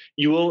developing,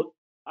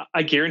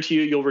 I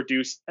guarantee you'll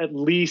reduce at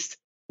least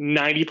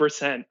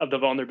 90% of the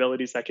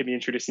vulnerabilities that can be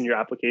introduced in your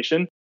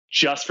application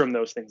just from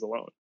those things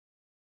alone.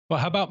 Well,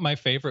 how about my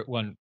favorite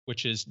one,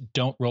 which is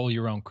don't roll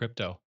your own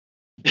crypto?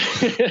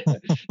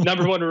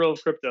 Number one rule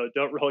of crypto: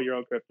 don't roll your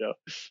own crypto.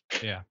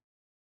 Yeah.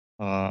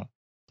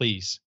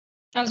 Please.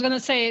 I was going to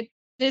say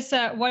this.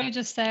 What you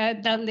just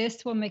said, that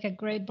list will make a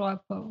great blog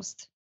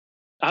post.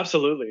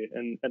 Absolutely,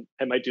 and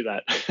I might do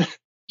that.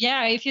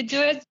 Yeah, if you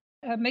do it,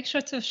 make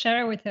sure to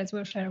share it with us.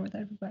 We'll share it with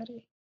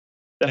everybody.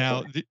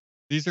 Now,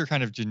 these are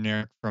kind of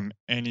generic from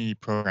any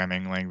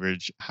programming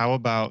language. How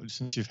about,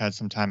 since you've had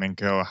some time in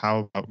Go,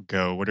 how about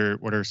Go? What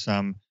are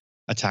some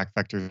attack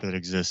vectors that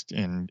exist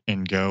in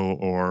Go,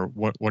 or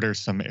what are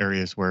some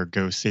areas where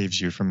Go saves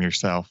you from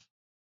yourself?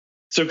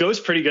 So Go is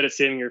pretty good at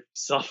saving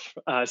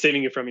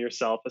you from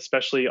yourself,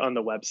 especially on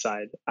the web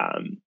side.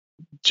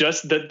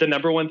 Just the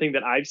number one thing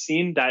that I've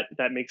seen that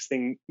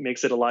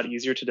makes it a lot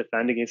easier to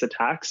defend against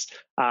attacks,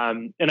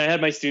 and I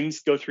had my students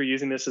go through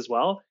using this as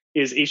well,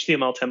 is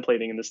HTML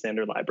templating in the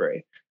standard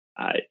library.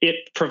 It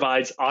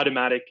provides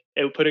automatic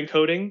output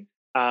encoding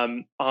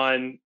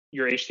on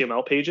your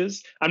HTML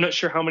pages. I'm not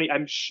sure how many.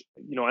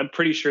 I'm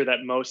pretty sure that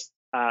most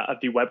of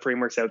the web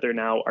frameworks out there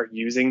now are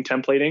using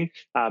templating.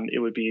 It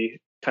would be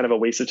kind of a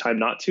waste of time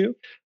not to.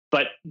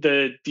 But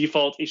the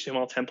default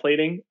HTML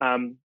templating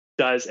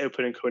does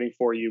output encoding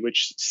for you,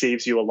 which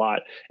saves you a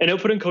lot. And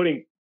output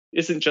encoding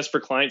isn't just for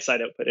client-side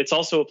output. It's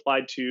also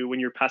applied to when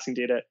you're passing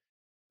data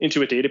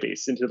into a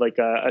database, into like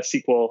a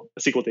SQL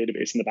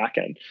database in the back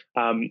end.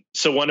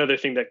 So one other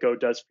thing that Go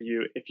does for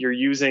you, if you're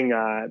using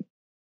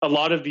a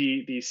lot of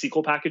the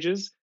SQL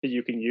packages that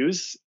you can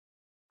use,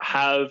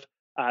 have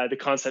the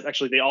concept,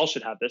 actually they all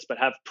should have this, but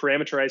have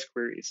parameterized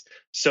queries.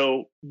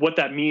 So what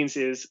that means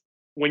is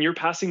when you're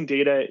passing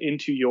data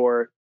into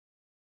your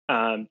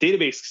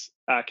database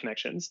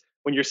connections,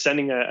 when you're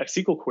sending a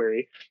SQL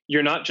query,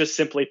 you're not just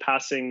simply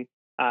passing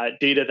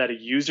data that a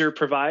user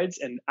provides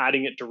and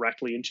adding it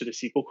directly into the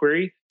SQL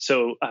query.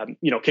 So,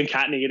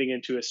 concatenating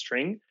into a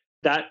string.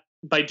 That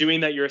by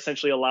doing that, you're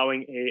essentially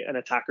allowing an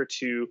attacker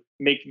to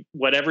make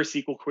whatever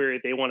SQL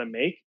query they want to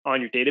make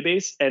on your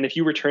database. And if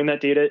you return that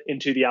data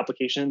into the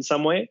application in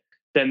some way,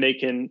 then they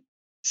can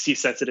see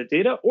sensitive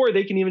data, or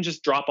they can even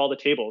just drop all the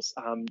tables.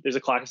 There's a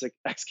classic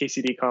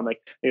XKCD comic.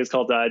 I think it's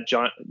called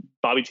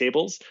Bobby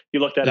Tables. If you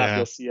look that up,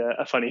 you'll see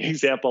a funny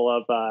example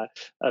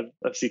of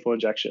SQL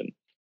injection.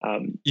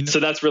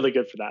 So that's really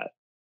good for that.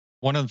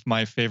 One of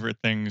my favorite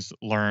things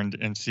learned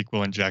in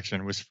SQL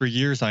injection was, for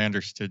years I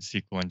understood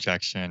SQL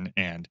injection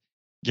and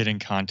getting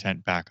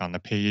content back on the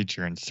page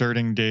or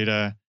inserting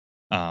data,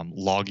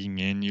 logging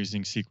in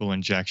using SQL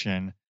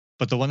injection.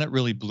 But the one that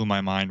really blew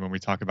my mind when we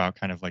talk about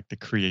kind of like the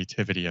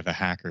creativity of a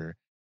hacker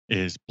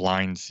is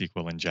blind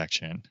SQL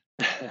injection.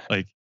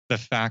 Like the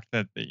fact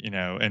that,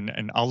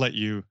 and I'll let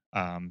you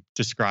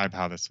describe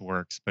how this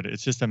works, but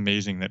it's just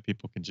amazing that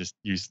people can just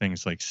use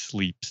things like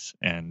sleeps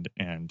and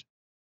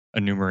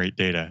enumerate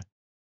data.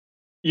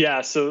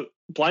 Yeah, so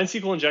blind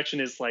SQL injection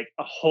is like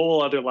a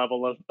whole other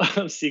level of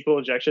SQL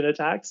injection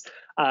attacks.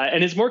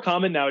 And it's more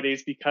common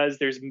nowadays because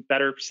there's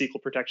better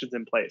SQL protections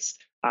in place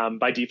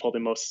by default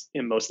in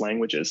most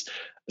languages.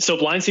 So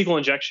blind SQL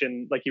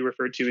injection, like you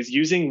referred to, is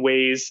using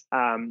ways.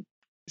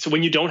 So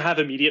when you don't have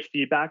immediate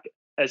feedback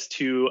as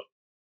to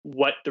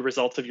what the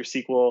results of your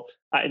SQL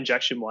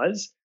injection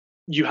was,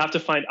 you have to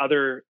find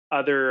other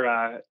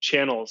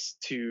channels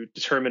to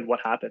determine what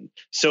happened.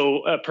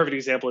 So a perfect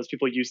example is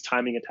people use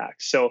timing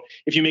attacks. So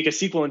if you make a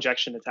SQL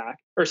injection attack,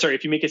 or sorry,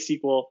 if you make a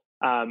SQL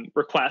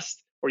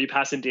request, or you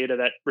pass in data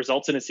that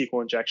results in a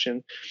SQL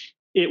injection,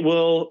 it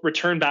will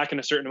return back in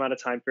a certain amount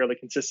of time fairly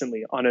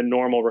consistently on a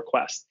normal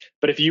request.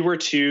 But if you were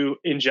to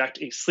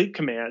inject a sleep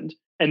command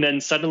and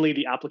then suddenly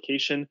the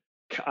application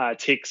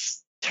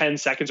takes 10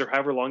 seconds or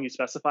however long you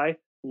specify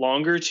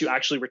longer to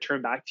actually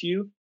return back to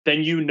you,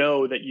 then you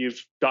know that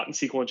you've gotten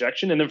SQL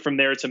injection. And then from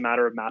there, it's a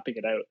matter of mapping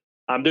it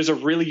out. There's a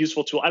really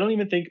useful tool. I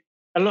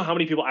don't know how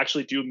many people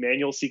actually do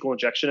manual SQL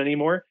injection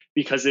anymore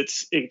because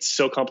it's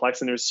so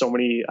complex and there's so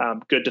many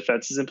good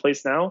defenses in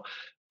place now.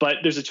 But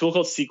there's a tool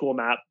called SQL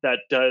Map that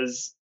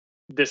does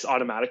this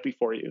automatically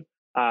for you.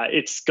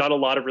 It's got a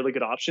lot of really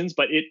good options,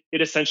 but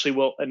it essentially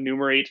will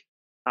enumerate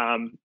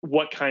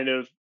what kind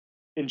of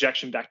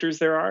injection vectors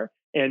there are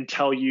and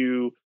tell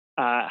you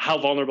how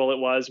vulnerable it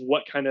was,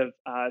 what kind of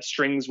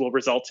strings will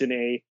result in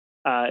a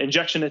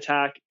injection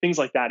attack, things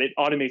like that. It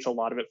automates a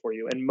lot of it for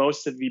you. And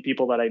most of the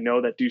people that I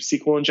know that do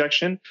SQL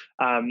injection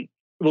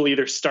will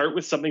either start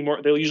with something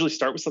more, they'll usually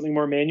start with something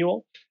more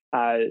manual,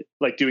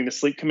 like doing the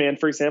sleep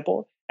command, for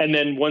example. And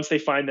then once they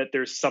find that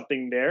there's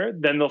something there,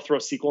 then they'll throw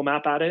SQL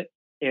Map at it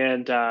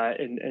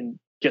and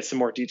get some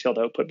more detailed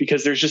output,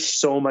 because there's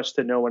just so much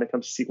to know when it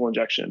comes to SQL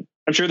injection.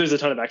 I'm sure there's a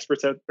ton of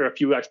experts out there, a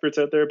few experts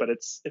out there, but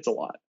it's a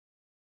lot.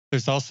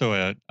 There's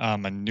also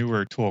a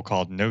newer tool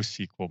called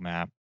NoSQL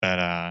Map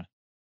that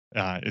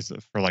is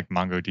for like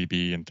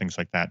MongoDB and things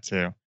like that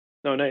too.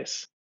 Oh,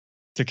 nice.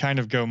 To kind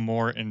of go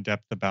more in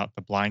depth about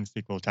the blind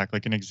SQL attack,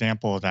 like an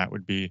example of that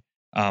would be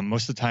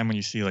most of the time when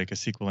you see like a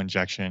SQL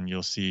injection,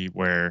 you'll see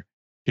where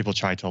people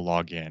try to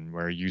log in,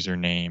 where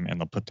username, and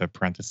they'll put the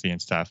parenthesis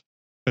and stuff.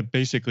 But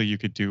basically, you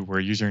could do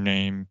where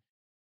username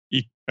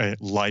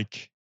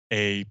like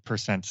a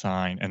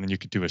 %, and then you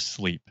could do a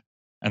sleep.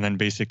 And then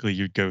basically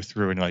you'd go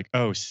through and like,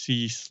 oh,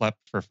 C slept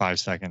for 5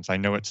 seconds. I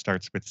know it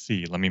starts with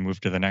C. Let me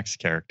move to the next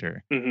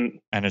character. Mm-hmm.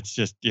 And it's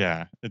just,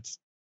 yeah, it's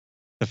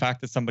the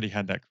fact that somebody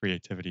had that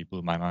creativity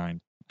blew my mind.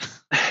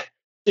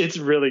 It's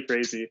really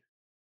crazy.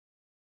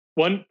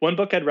 One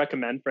book I'd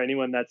recommend for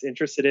anyone that's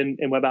interested in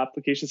web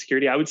application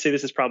security, I would say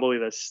this is probably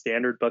the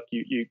standard book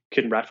you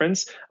can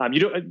reference.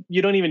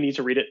 You don't even need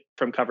to read it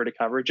from cover to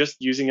cover. Just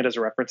using it as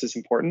a reference is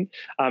important.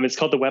 It's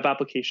called the Web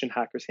Application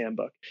Hacker's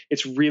Handbook.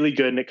 It's really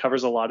good and it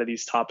covers a lot of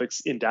these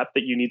topics in depth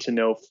that you need to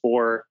know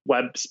for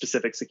web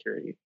specific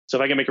security. So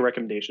if I can make a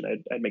recommendation,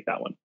 I'd make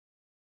that one.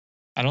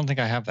 I don't think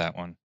I have that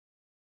one.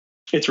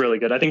 It's really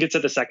good. I think it's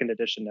at the 2nd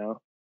edition now.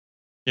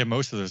 Yeah,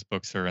 most of those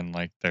books are in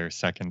like their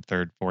 2nd,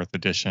 3rd, 4th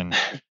edition.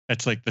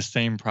 It's like the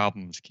same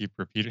problems keep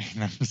repeating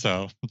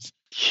themselves.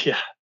 Yeah.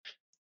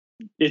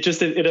 It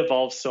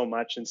evolves so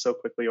much and so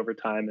quickly over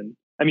time. And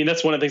I mean,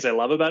 that's one of the things I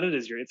love about it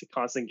is it's a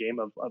constant game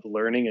of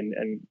learning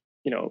and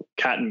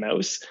cat and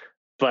mouse.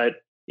 But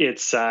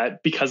it's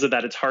because of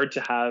that, it's hard to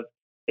have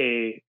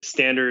a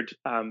standard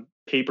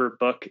paper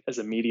book as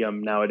a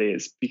medium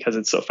nowadays because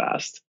it's so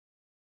fast.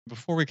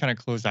 Before we kind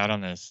of close out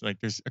on this, like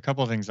there's a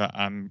couple of things that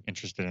I'm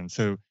interested in.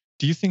 So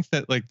do you think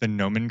that like the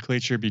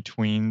nomenclature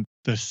between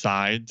the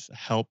sides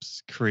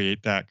helps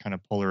create that kind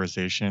of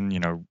polarization,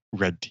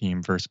 red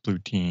team versus blue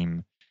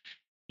team?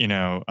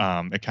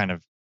 It kind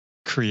of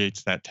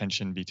creates that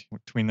tension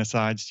between the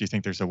sides. Do you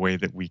think there's a way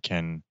that we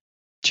can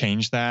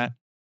change that?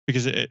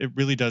 Because it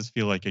really does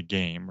feel like a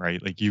game,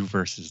 right? Like you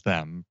versus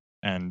them.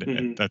 And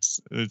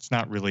it's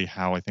not really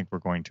how I think we're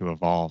going to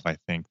evolve. I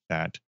think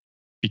that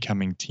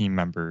becoming team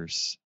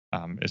members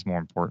is more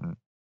important.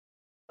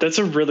 That's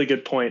a really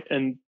good point.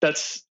 And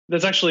that's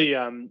actually,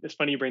 it's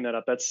funny you bring that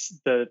up. That's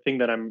the thing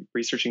that I'm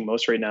researching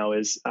most right now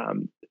is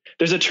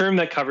there's a term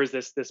that covers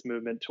this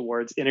movement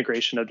towards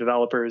integration of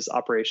developers,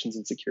 operations,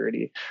 and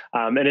security.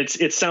 And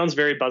it sounds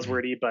very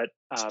buzzwordy, but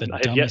it's the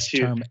I have yet to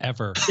term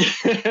ever.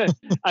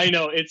 I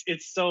know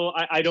it's so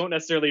I don't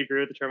necessarily agree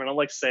with the term. I don't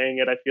like saying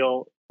it. I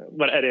feel,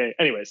 but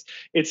anyways,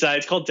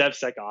 it's called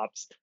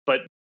DevSecOps.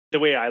 But the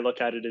way I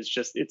look at it is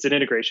just it's an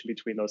integration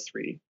between those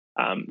three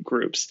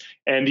groups.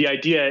 And the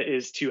idea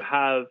is to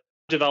have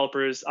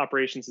developers,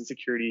 operations, and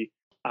security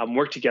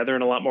work together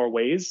in a lot more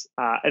ways.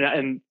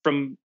 And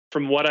from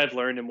what I've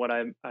learned and what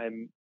I'm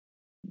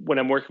when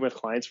I'm working with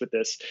clients with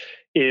this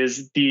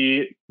is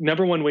the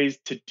number one ways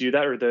to do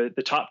that, or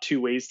the top 2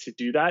 ways to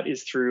do that,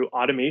 is through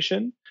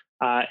automation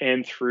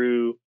and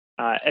through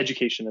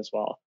education as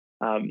well.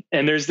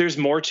 And there's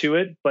more to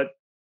it, but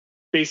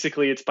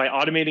basically it's by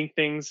automating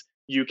things,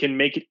 you can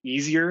make it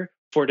easier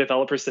for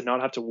developers to not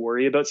have to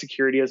worry about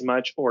security as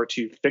much or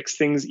to fix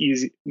things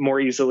more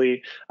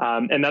easily.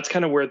 And that's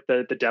kind of where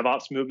the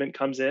DevOps movement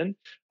comes in,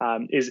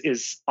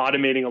 is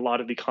automating a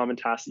lot of the common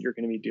tasks that you're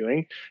going to be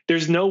doing.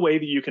 There's no way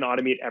that you can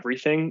automate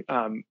everything.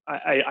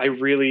 I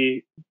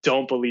really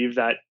don't believe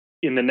that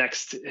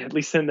at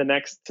least in the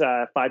next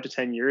 5 to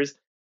 10 years,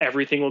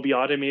 everything will be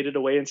automated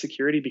away in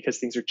security because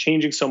things are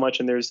changing so much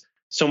and there's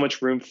so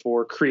much room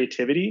for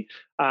creativity.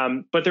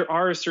 But there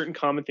are certain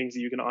common things that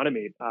you can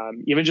automate.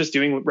 Even just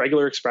doing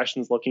regular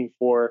expressions, looking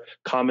for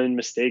common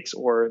mistakes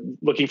or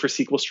looking for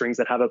SQL strings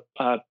that have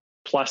a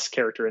plus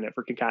character in it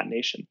for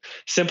concatenation.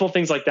 Simple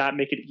things like that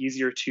make it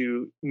easier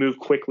to move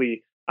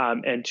quickly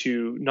and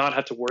to not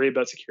have to worry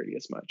about security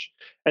as much.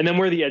 And then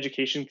where the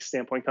education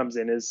standpoint comes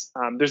in is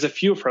there's a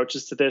few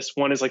approaches to this.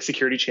 One is like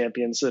security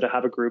champions, so to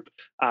have a group,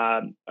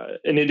 an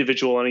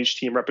individual on each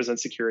team represent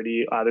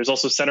security. There's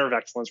also center of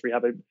excellence where you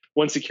have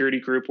one security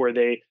group where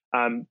they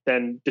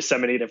then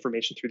disseminate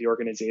information through the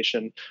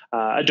organization.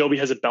 Adobe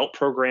has a belt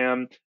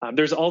program.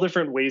 There's all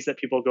different ways that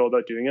people go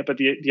about doing it, but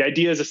the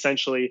idea is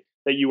essentially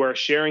that you are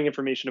sharing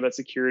information about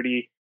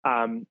security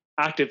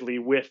actively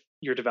with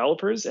your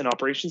developers and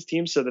operations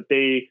teams so that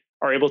they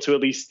are able to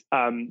at least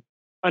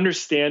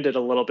understand it a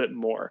little bit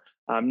more.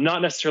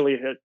 Not necessarily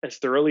as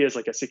thoroughly as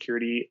like a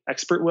security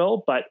expert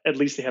will, but at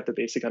least they have the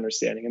basic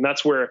understanding. And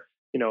that's where,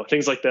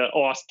 things like the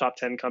OWASP top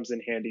 10 comes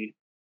in handy,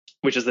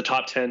 which is the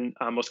top 10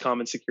 most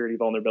common security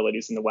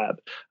vulnerabilities in the web.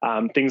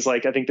 Things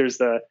like, I think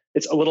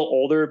it's a little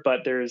older, but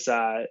there's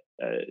the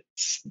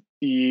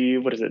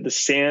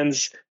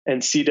SANS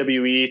and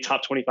CWE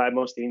top 25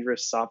 most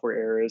dangerous software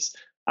errors.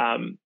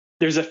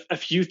 There's a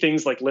few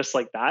things like lists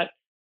like that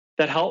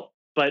help,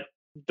 but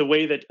the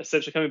way that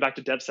essentially coming back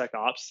to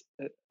DevSecOps,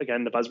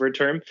 again, the buzzword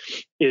term,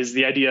 is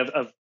the idea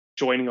of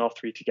joining all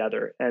three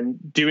together, and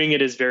doing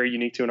it is very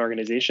unique to an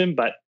organization,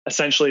 but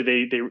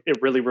essentially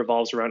it really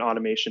revolves around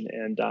automation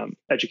and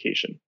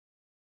education.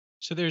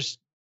 So there's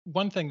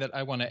one thing that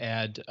I want to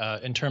add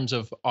in terms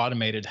of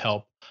automated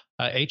help.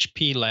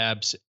 HP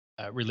Labs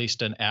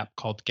released an app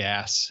called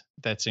Gas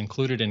that's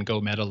included in Go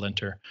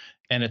MetaLinter,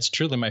 and it's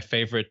truly my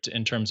favorite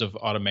in terms of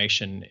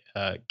automation.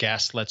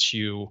 Gas lets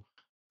you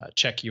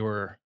check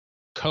your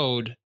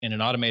code in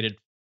an automated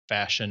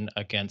fashion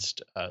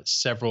against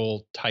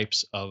several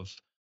types of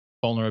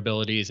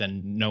vulnerabilities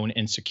and known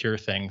insecure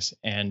things,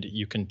 and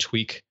you can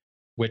tweak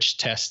which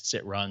tests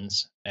it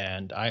runs.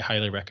 And I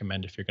highly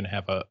recommend, if you're going to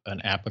have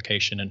an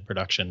application in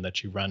production,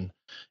 that you run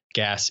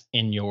Gas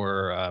in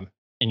your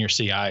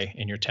CI,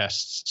 in your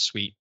tests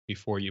suite,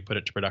 before you put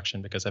it to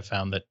production, because I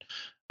found that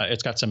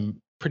it's got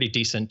some pretty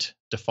decent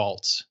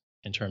defaults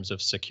in terms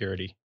of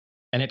security,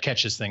 and it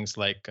catches things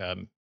like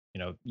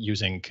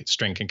using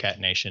string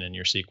concatenation in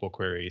your SQL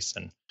queries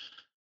and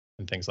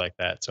things like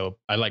that. So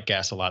I like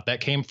Gas a lot.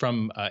 That came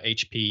from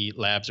HP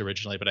Labs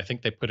originally, but I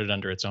think they put it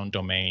under its own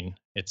domain.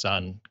 It's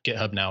on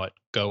GitHub now at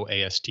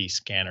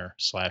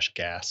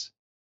goastscanner/gas.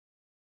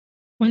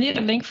 We need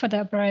a link for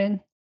that, Brian,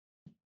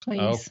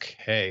 please.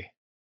 Okay.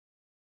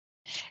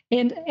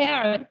 And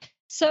Aaron,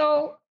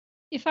 so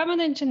if I'm an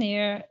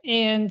engineer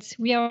and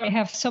we already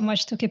have so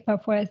much to keep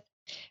up with,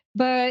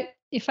 but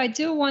if I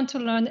do want to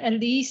learn, at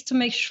least to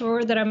make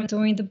sure that I'm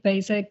doing the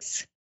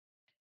basics,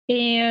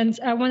 and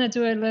I want to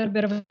do a little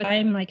bit of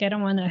time, like I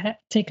don't want to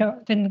take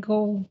up and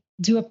go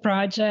do a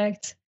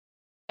project,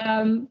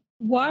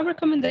 what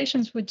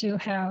recommendations would you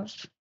have?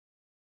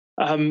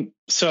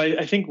 So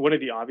I think one of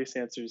the obvious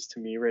answers to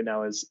me right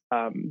now is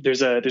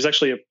there's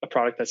actually a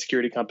product that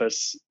Security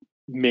Compass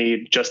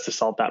made just to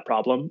solve that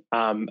problem.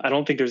 I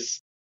don't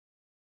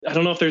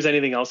know if there's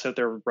anything else out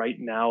there right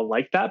now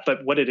like that,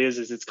 but what it is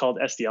it's called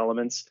SD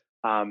Elements.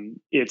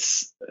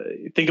 It's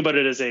think about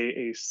it as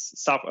a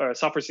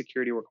software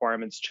security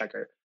requirements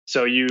checker.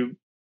 So you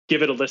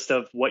give it a list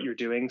of what you're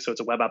doing. So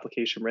it's a web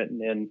application written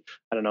in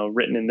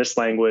this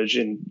language,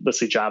 in let's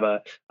say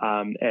Java,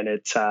 and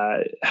it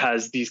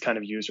has these kind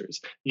of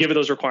users. You give it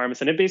those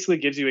requirements, and it basically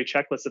gives you a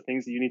checklist of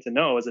things that you need to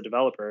know as a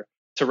developer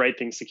to write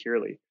things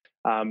securely.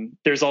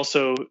 There's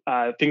also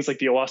things like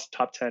the OWASP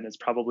top 10 is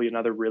probably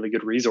another really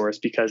good resource,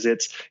 because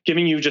it's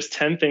giving you just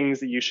 10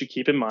 things that you should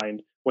keep in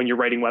mind when you're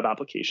writing web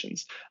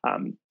applications.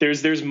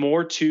 There's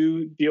more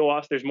to the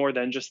OWASP. There's more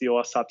than just the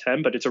OWASP top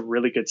 10, but it's a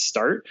really good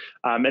start.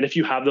 And if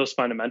you have those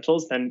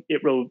fundamentals, then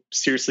it will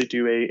seriously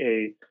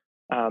do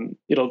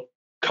it'll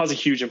cause a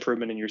huge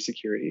improvement in your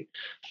security.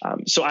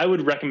 So I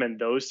would recommend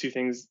those two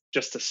things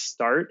just to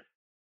start.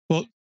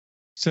 Well,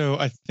 so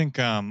I think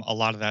a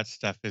lot of that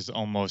stuff is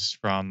almost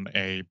from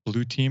a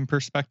blue team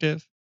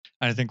perspective.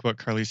 And I think what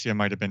Carlicia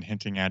might have been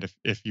hinting at,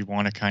 if you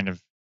want to kind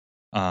of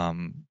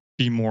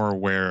be more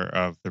aware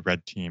of the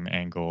red team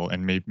angle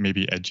and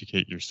maybe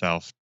educate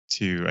yourself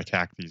to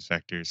attack these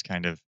vectors,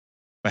 kind of,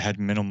 if I had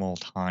minimal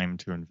time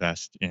to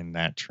invest in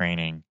that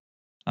training,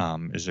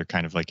 is there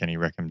kind of like any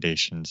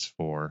recommendations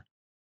for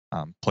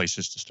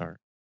places to start?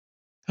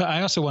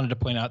 I also wanted to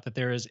point out that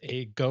there is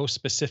a Go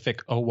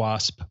specific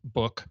OWASP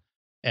book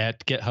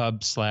at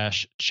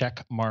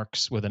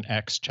GitHub/checkmarks with an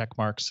X,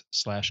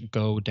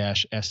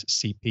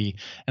 checkmarks/go-scp.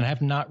 And I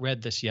have not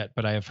read this yet,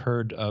 but I have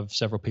heard of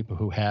several people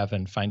who have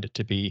and find it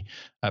to be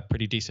a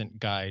pretty decent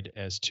guide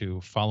as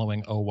to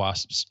following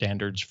OWASP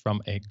standards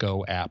from a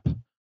Go app.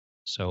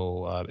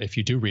 So if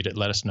you do read it,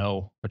 let us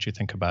know what you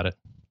think about it.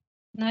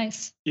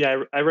 Nice.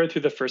 Yeah, I read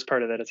through the first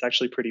part of that. It's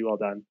actually pretty well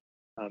done.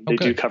 They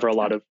do cover a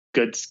lot of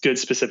good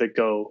specific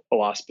Go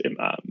OWASP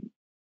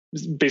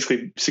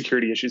basically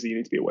security issues that you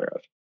need to be aware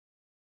of.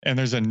 And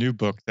there's a new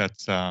book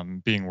that's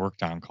being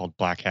worked on called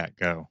Black Hat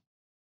Go.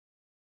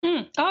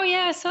 Oh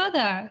yeah, I saw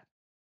that.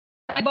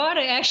 I bought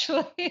it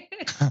actually.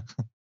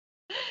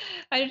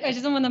 I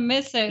just don't want to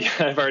miss it. Yeah,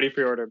 I've already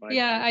pre-ordered mine.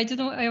 Yeah,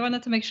 I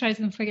wanted to make sure I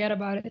didn't forget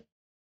about it.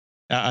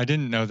 I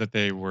didn't know that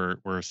they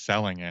were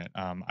selling it.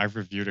 I've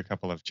reviewed a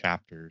couple of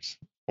chapters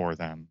for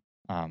them,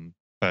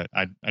 but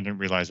I didn't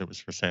realize it was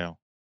for sale.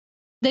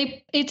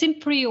 It's in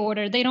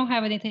pre-order. They don't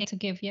have anything to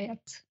give yet.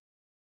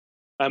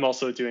 I'm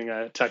also doing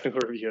a technical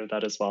review of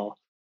that as well.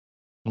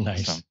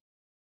 Nice. Awesome.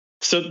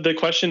 So the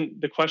question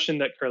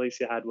that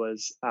Carlicia had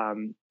was,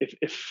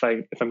 if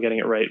I'm getting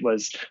it right,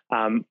 was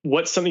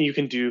what's something you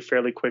can do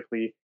fairly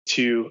quickly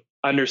to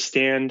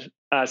understand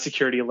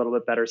security a little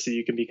bit better, so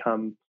you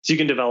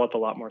can develop a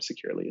lot more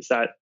securely. Is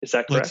that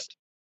correct?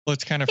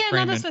 Let's kind of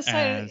frame it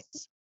as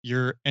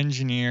you're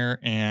engineer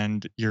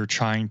and you're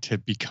trying to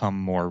become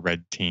more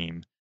red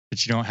team,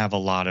 but you don't have a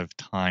lot of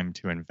time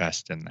to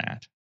invest in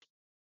that,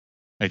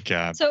 like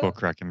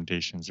book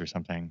recommendations or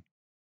something.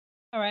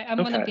 All right, I'm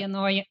going to be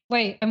annoying.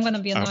 Wait, I'm going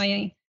to be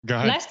annoying. Go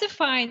ahead. Let's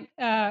define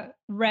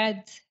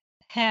red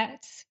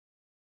hats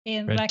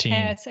and Red black team.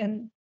 hats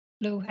and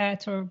blue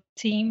hats or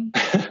team.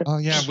 Oh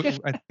yeah,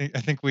 I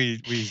think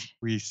we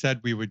said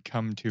we would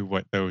come to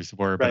what those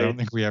were, but I don't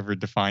think we ever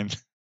defined.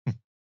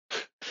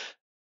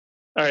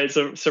 All right,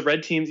 so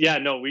red teams, yeah,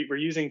 no, we're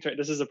using,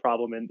 this is a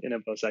problem in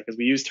Infosec, because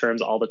we use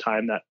terms all the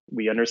time that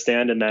we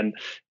understand, and then,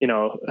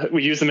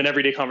 we use them in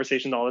everyday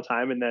conversations all the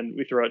time, and then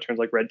we throw out terms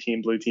like red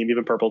team, blue team,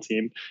 even purple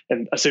team,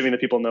 and assuming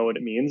that people know what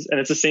it means. And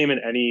it's the same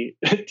in any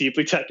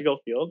deeply technical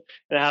field,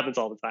 and it happens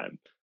all the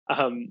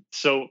time.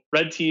 So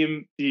red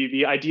team,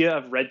 the idea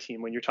of red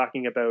team, when you're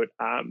talking about,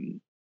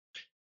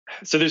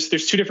 so there's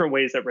two different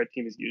ways that red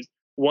team is used.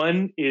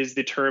 One is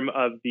the term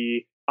of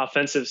the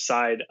offensive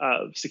side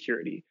of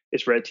security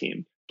is red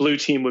team. Blue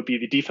team would be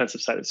the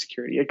defensive side of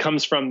security. It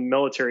comes from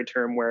military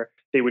term where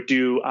they would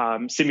do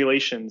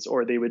simulations,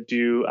 or they would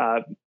do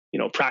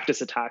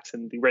practice attacks,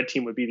 and the red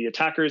team would be the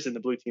attackers and the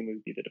blue team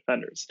would be the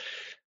defenders.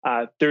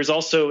 There's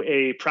also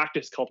a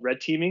practice called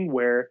red teaming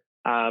where,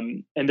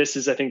 and this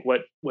is, I think,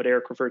 what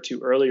Eric referred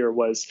to earlier,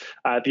 was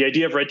the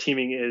idea of red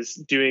teaming is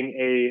doing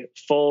a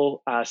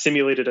full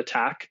simulated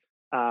attack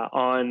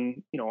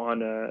on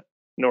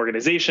an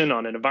organization,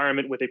 on an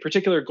environment, with a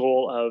particular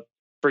goal of,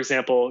 for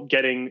example,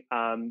 getting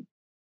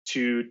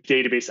to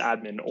database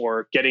admin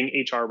or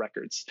getting HR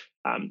records.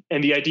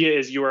 And the idea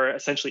is you are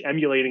essentially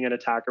emulating an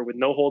attacker with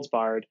no holds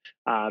barred,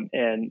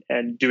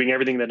 and doing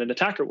everything that an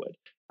attacker would.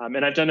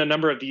 And I've done a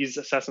number of these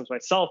assessments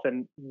myself.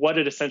 And what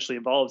it essentially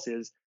involves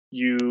is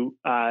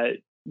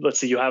let's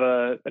say you have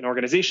an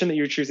organization that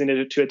you're choosing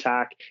to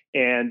attack,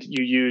 and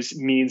you use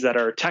means that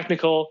are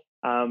technical.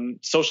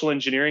 Social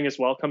engineering as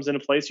well comes into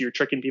play. So you're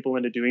tricking people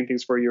into doing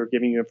things for you or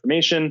giving you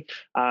information.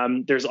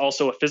 There's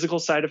also a physical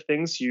side of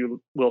things.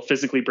 You will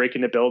physically break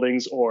into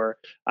buildings or,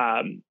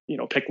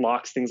 pick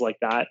locks, things like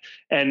that.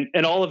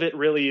 And all of it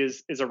really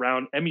is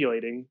around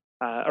emulating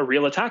a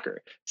real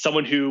attacker,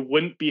 someone who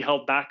wouldn't be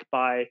held back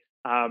by,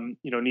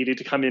 needing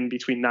to come in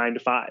between 9 to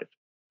 5.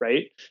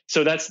 Right.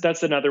 So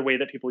that's another way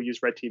that people use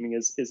red teaming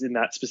is in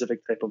that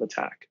specific type of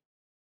attack.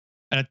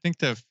 And I think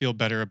to feel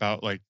better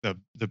about like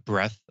the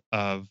breadth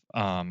of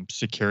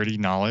security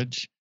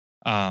knowledge,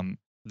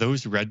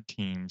 those red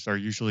teams are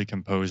usually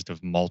composed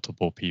of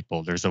multiple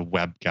people. There's a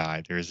web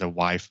guy, there's a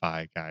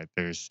Wi-Fi guy,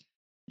 there's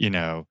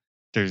kind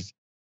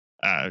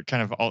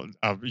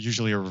of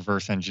usually a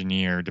reverse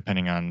engineer,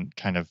 depending on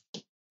kind of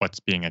what's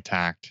being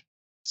attacked.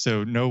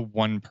 So no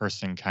one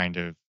person kind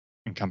of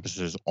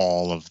encompasses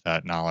all of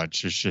that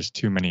knowledge. There's just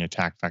too many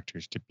attack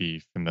vectors to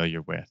be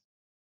familiar with.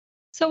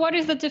 So what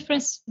is the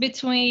difference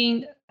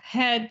between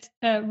red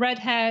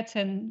hats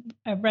and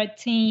a red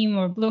team,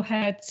 or blue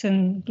hats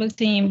and blue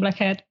team, black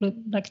hat,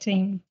 black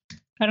team?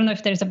 I don't know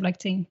if there's a black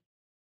team.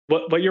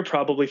 What you're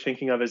probably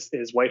thinking of is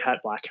white hat,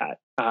 black hat.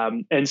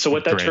 And so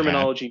what that Gray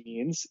terminology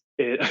means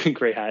is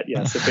gray hat.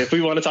 Yes. If we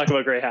want to talk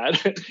about gray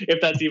hat, if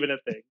that's even a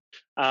thing.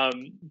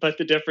 But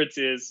the difference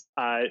is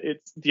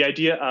it's the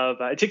idea of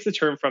it takes the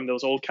term from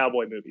those old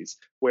cowboy movies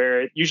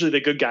where usually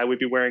the good guy would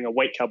be wearing a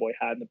white cowboy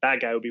hat and the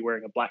bad guy would be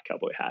wearing a black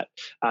cowboy hat.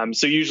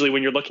 So usually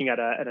when you're looking at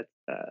a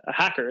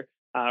hacker,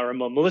 or a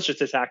malicious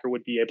attacker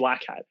would be a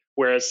black hat,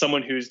 whereas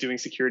someone who's doing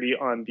security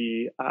on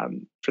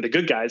for the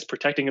good guys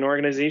protecting an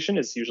organization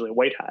is usually a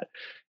white hat.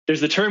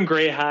 There's the term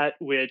gray hat,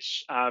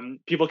 which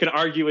people can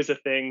argue is a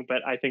thing,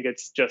 but I think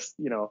it's just,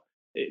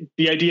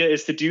 the idea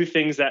is to do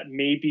things that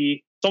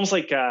maybe it's almost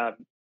like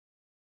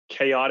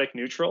chaotic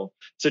neutral.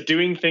 So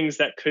doing things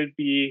that could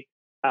be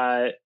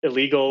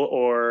illegal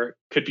or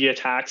could be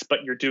attacks,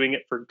 but you're doing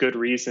it for good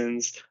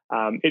reasons.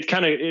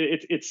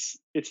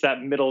 It's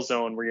that middle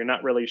zone where you're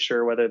not really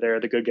sure whether they're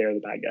the good guy or the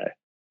bad guy.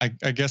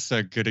 I guess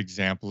a good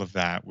example of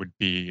that would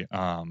be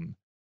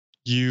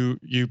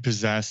you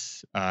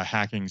possess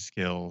hacking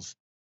skills,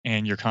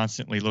 and you're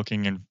constantly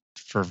looking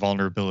for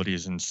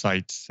vulnerabilities in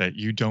sites that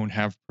you don't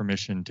have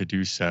permission to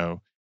do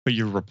so, but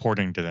you're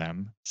reporting to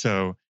them.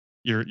 So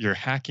you're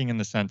hacking in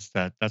the sense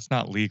that that's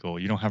not legal.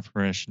 You don't have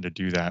permission to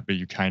do that, but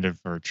you kind of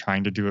are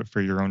trying to do it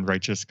for your own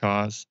righteous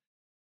cause.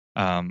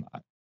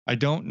 I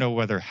don't know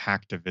whether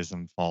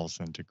hacktivism falls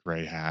into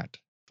gray hat,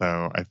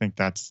 though. I think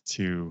that's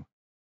too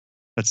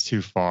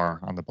far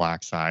on the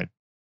black side.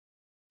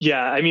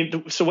 Yeah, I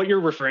mean, so what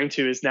you're referring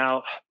to is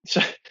now.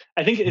 So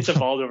I think it's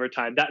evolved over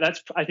time.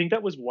 I think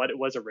that was what it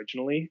was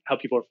originally, how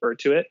people referred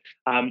to it.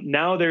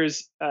 Now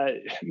there's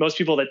most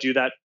people that do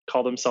that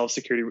call themselves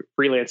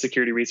freelance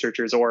security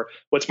researchers, or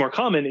what's more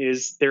common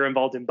is they're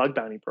involved in bug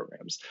bounty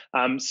programs.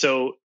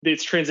 So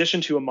it's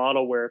transitioned to a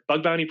model where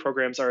bug bounty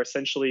programs are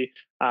essentially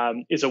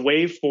is a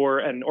way for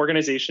an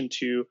organization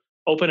to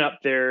open up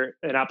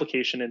an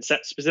application and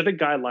set specific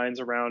guidelines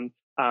around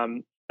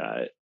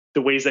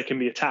the ways that can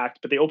be attacked,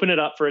 but they open it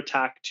up for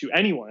attack to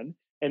anyone.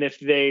 And if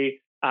they,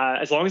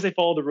 as long as they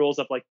follow the rules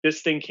of like,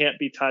 this thing can't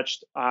be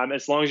touched,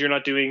 as long as you're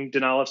not doing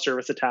denial of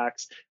service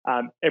attacks,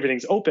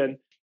 everything's open.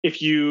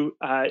 If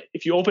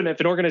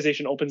an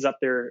organization opens up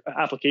their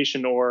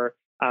application or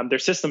their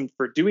system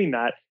for doing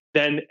that,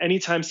 then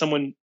anytime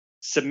someone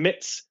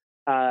submits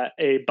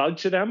a bug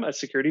to them, a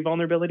security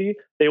vulnerability,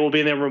 they will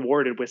be then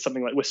rewarded with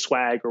something like with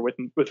swag or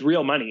with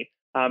real money.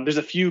 There's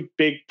a few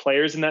big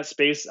players in that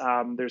space.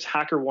 There's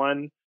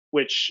HackerOne,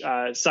 which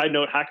side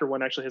note,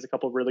 HackerOne actually has a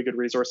couple of really good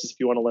resources if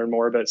you want to learn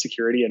more about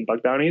security and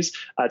bug bounties.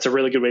 It's a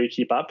really good way to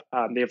keep up.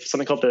 They have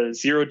something called the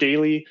Zero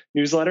Daily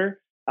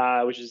newsletter,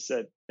 which is,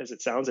 as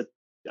it sounds,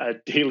 a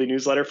daily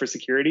newsletter for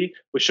security,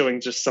 with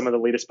showing just some of the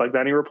latest bug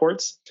bounty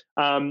reports.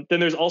 Then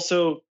there's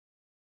also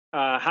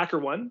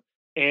HackerOne,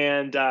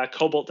 and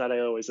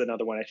Cobalt.io is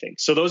another one, I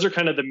think. So those are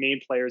kind of the main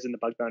players in the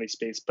bug bounty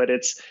space, but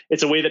it's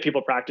a way that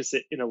people practice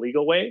it in a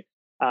legal way.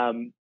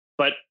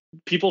 But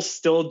people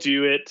still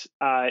do it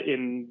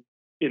in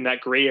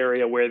that gray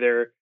area where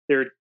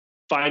they're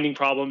finding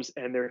problems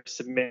and they're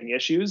submitting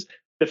issues.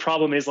 The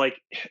problem is,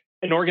 like,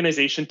 an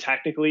organization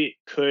technically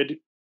could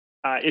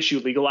issue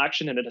legal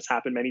action, and it has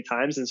happened many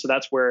times, and so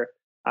that's where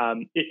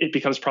it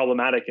becomes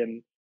problematic.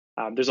 And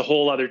there's a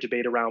whole other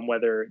debate around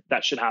whether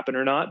that should happen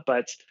or not.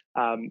 But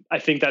I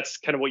think that's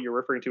kind of what you're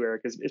referring to,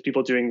 Eric, is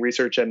people doing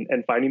research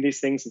and finding these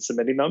things and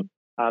submitting them,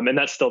 and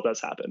that still does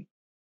happen.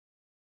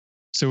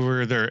 So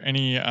were there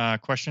any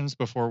questions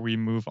before we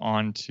move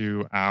on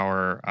to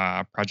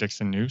our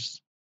projects and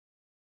news?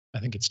 I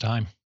think it's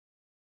time.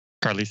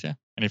 Carlisia,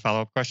 any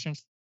follow-up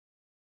questions?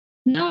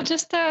 No,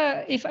 just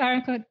if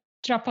Aaron could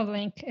drop a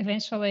link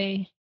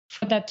eventually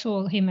for that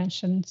tool he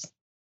mentioned,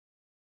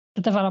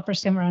 the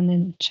developers can run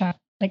and check,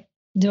 like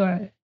do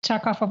a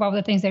check off of all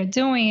the things they're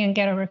doing and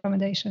get a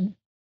recommendation.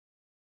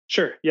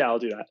 Sure. Yeah, I'll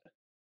do that.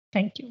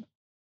 Thank you.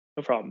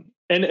 No problem.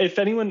 And if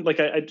anyone, like,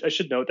 I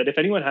should note that if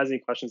anyone has any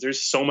questions,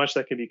 there's so much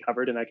that can be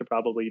covered, and I could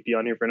probably be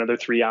on here for another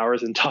 3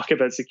 hours and talk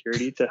about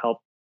security to help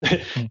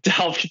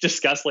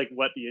discuss like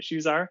what the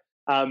issues are.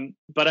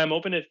 But I'm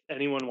open if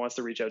anyone wants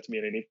to reach out to me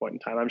at any point in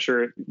time. I'm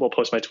sure we'll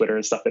post my Twitter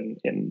and stuff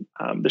in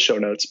the show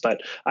notes. But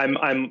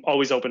I'm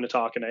always open to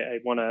talk, and I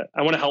want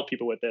to help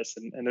people with this.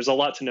 And there's a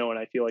lot to know, and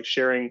I feel like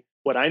sharing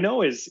what I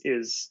know is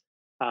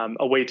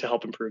a way to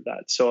help improve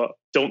that. So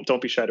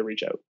don't be shy to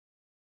reach out.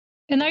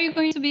 And are you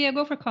going to be at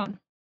GopherCon?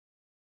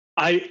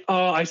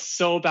 I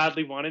so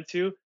badly wanted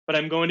to, but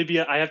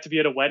I have to be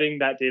at a wedding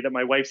that day that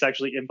my wife's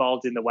actually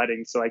involved in the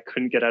wedding, so I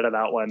couldn't get out of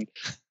that one.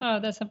 Oh,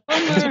 that's a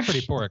That's a bummer.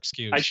 pretty poor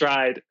excuse. I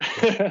tried.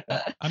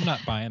 I'm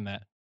not buying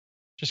that.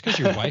 Just because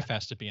your wife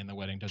has to be in the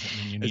wedding doesn't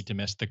mean you need to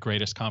miss the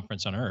greatest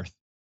conference on earth.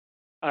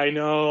 I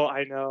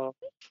know.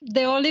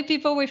 The only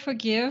people we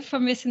forgive for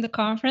missing the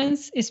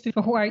conference is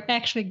people who are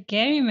actually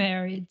getting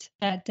married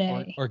that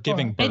day. Or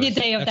giving birth. Any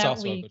day of That's that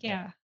also a week, good one.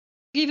 yeah.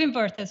 Giving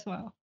birth as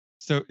well.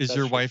 So is That's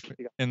your true. wife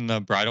in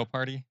the bridal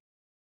party?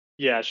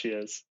 Yeah, she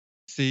is.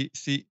 See,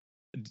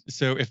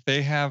 so if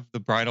they have the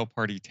bridal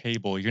party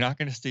table, you're not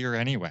going to see her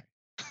anyway.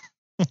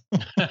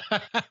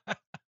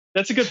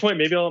 That's a good point.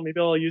 Maybe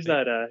I'll use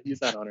that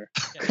on her.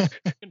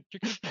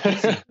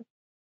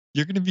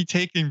 You're going to be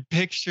taking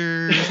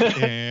pictures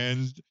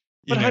and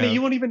But honey,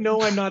 you won't even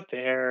know I'm not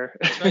there.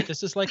 That's right.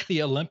 This is like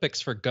the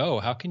Olympics for Go.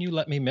 How can you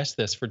let me miss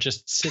this for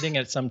just sitting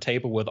at some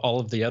table with all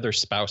of the other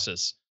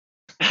spouses?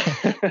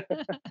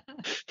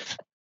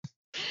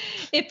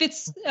 If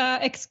it's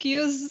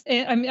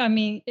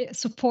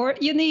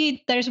support you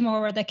need, there's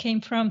more where that came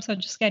from. So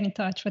just get in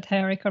touch with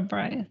Eric or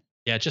Brian.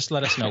 Yeah, just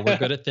let us know. We're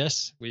good at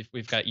this.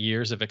 We've got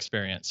years of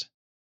experience.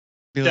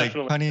 Be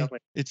Definitely, like, honey, definitely.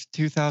 it's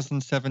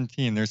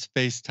 2017. There's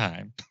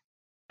FaceTime.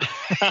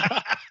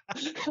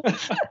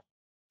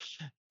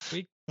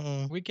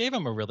 We gave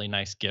him a really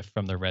nice gift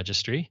from the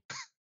registry.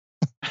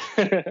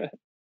 Uh,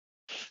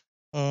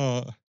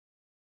 All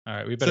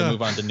right, we better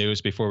move on to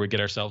news before we get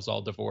ourselves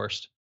all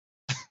divorced.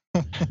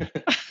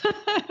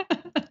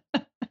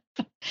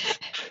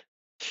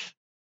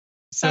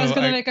 So I was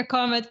going to make a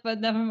comment, but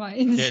never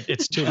mind.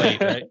 It's too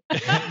late, right?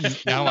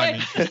 Now I'm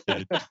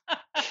interested.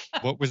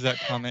 What was that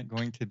comment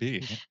going to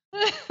be?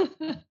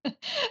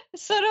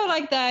 Sort of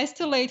like that. It's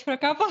too late for a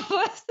couple of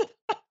us.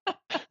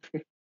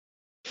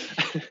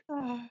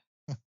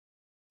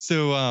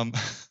 So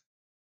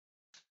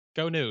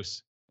Go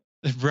news.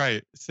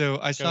 Right. So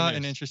I Go saw an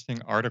news.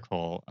 interesting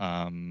article,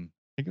 I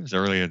think it was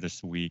earlier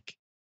this week,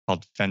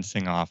 called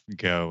Fencing Off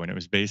Go, and it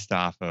was based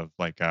off of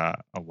like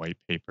a white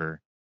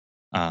paper.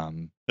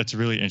 That's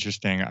really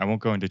interesting. I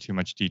won't go into too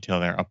much detail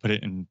there. I'll put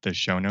it in the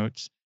show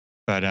notes.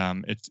 But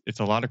it's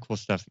a lot of cool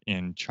stuff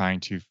in trying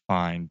to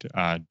find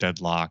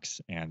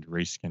deadlocks and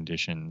race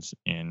conditions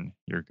in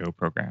your Go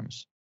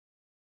programs.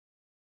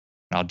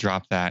 I'll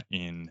drop that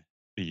in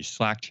the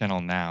Slack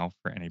channel now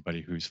for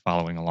anybody who's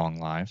following along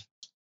live.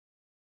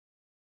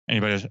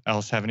 Anybody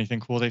else have anything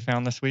cool they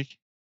found this week?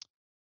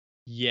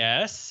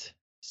 Yes.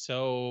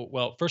 So,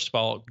 well, first of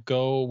all,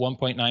 Go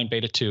 1.9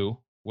 Beta 2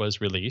 was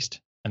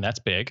released, and that's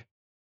big.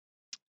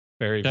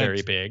 Very, very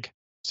That's big.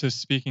 so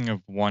speaking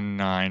of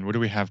 1.9, what do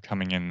we have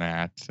coming in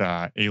that?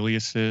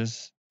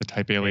 Aliases, the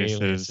type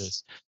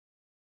aliases,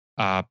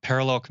 Aliases.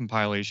 parallel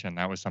compilation.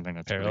 That was something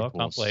that's really Parallel cool.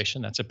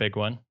 compilation, that's a big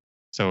one.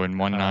 So in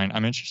 1.9, Um,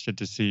 I'm interested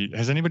to see,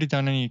 has anybody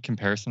done any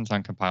comparisons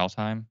on compile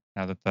time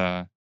now that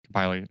the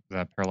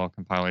parallel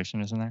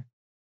compilation is in there?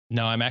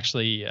 no, I'm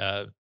actually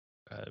uh,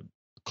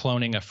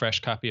 cloning a fresh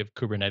copy of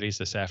Kubernetes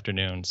this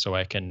afternoon so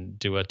I can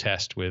do a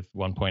test with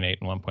 1.8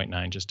 and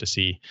 1.9 just to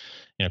see.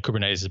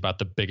 Kubernetes is about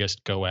the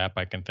biggest Go app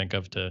I can think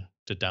of to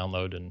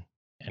download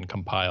and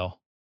compile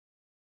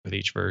with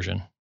each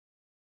version.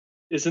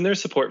 Isn't there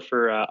support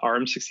for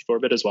ARM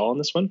 64-bit as well on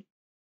this one?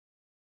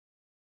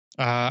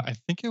 I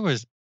think it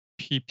was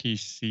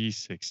PPC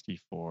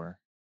 64.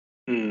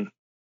 Hmm.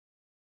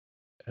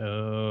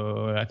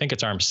 I think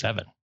it's ARM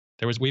 7.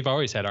 We've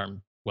always had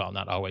ARM, well,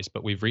 not always,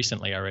 but we've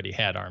recently already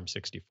had ARM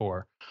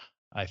 64.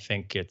 I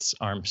think it's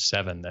ARM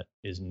 7 that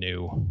is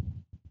new.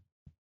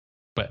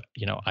 But,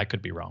 I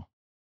could be wrong.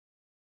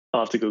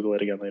 I'll have to Google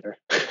it again later.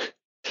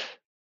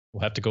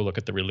 We'll have to go look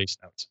at the release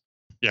notes.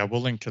 Yeah,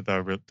 we'll link to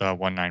the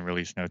 1.9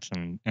 release notes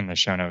in the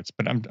show notes.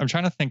 But I'm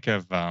trying to think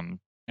of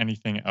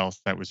anything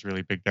else that was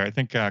really big there. I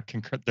think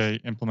they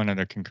implemented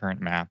a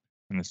concurrent map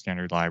in the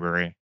standard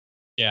library.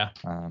 Yeah.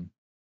 Um,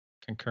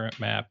 Concurrent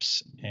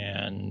maps.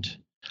 And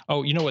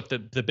you know what,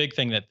 the big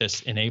thing that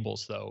this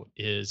enables though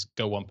is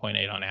Go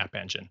 1.8 on App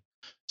Engine.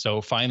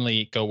 So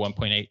finally Go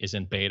 1.8 is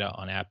in beta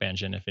on App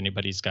Engine. If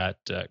anybody's got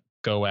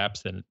Go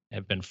apps that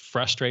have been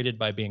frustrated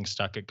by being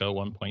stuck at Go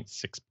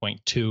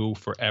 1.6.2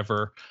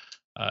 forever,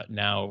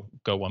 now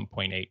Go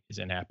 1.8 is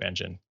in App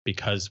Engine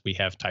because we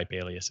have type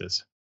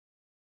aliases.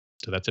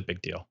 So that's a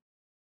big deal.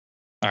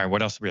 all right,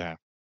 what else do we have?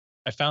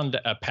 I found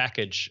a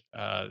package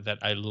that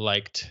I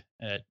liked.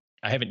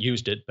 I haven't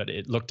used it, but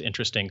it looked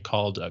interesting,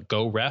 called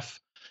GoRef,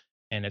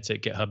 and it's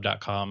at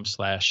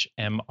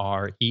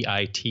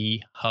github.com/MREIT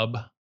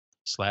hub/GoREF,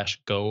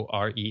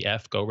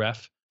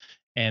 GoRef.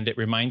 And it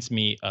reminds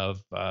me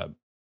of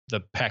the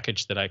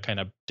package that I kind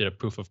of did a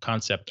proof of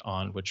concept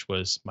on, which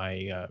was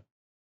my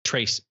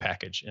trace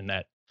package, in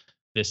that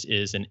this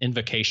is an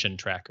invocation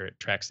tracker. It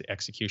tracks the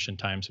execution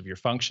times of your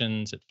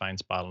functions. It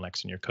finds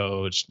bottlenecks in your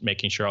code,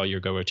 making sure all your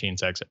Go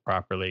routines exit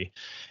properly,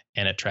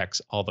 and it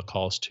tracks all the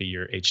calls to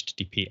your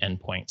HTTP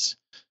endpoints.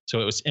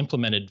 So it was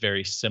implemented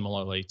very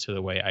similarly to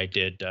the way I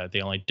did.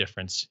 The only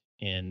difference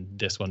in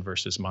this one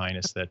versus mine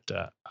is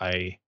that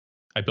I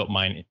built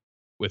mine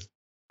with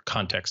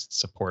context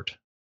support.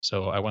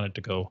 So I wanted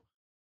to go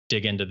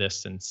dig into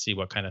this and see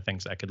what kind of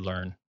things I could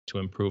learn to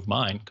improve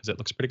mine, because it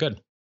looks pretty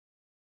good.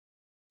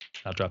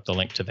 I'll drop the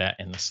link to that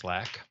in the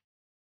Slack.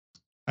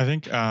 I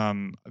think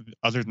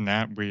other than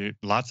that,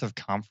 lots of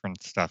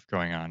conference stuff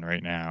going on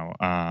right now.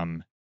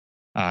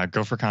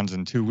 GopherCon's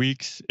in 2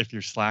 weeks. If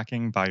you're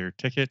slacking, buy your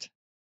ticket.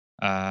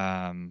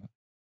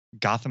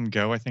 Gotham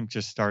Go, I think,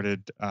 just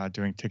started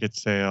doing ticket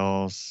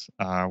sales.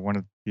 One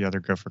of the other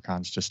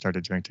GopherCons just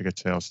started doing ticket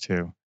sales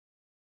too.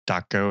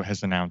 .go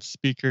has announced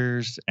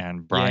speakers,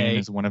 and Brian Yay.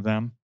 is one of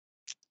them.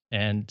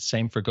 And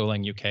same for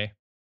Golang UK.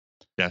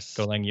 Yes,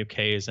 Golang UK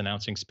is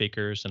announcing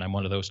speakers, and I'm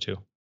one of those two.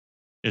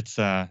 it's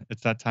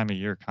that time of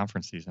year,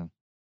 conference season.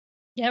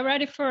 Yeah,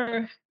 ready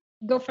for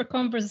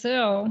GopherCon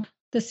Brazil.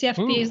 The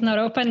CFP is not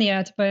open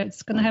yet, but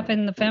it's going to happen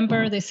in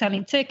November. They're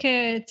selling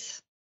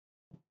tickets.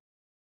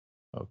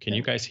 Oh, can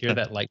you guys hear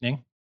that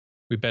lightning?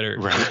 We better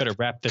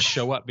wrap this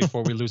show up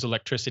before we lose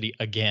electricity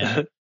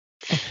again.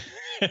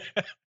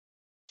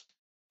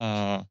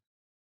 So,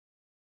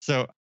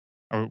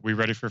 are we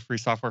ready for Free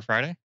Software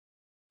Friday?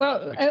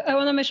 Well, I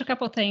want to mention a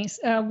couple of things.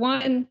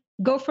 One,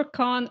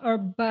 GopherCon or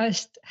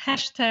bust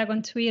hashtag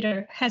on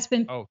Twitter has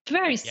been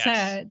very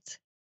sad.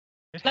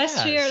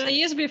 Last year, the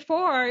years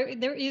before,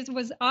 it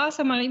was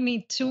awesome. I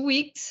mean, 2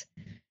 weeks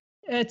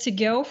to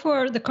go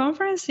for the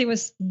conference. It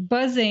was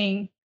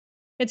buzzing.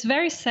 It's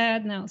very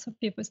sad now, so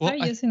people start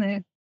using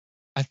it.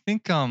 I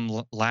think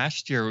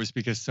last year it was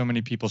because so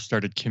many people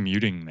started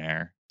commuting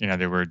there.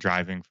 They were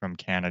driving from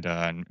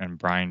Canada, and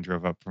Brian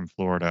drove up from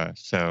Florida.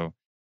 So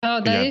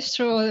that is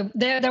true.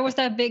 There was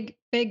that big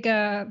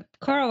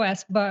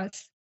CoreOS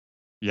bus.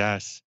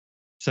 Yes.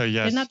 So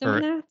yes, they're not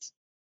doing that.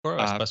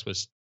 CoreOS bus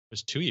was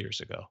 2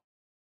 years ago.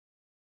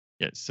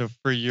 Yeah. So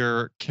for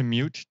your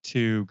commute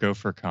to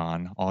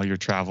GopherCon, all your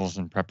travels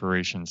and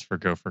preparations for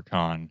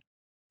GopherCon,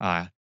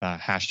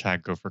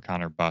 hashtag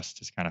GopherCon or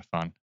bust is kind of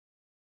fun.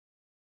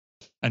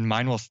 And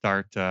mine will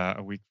start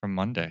a week from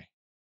Monday.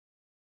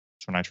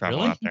 That's when I travel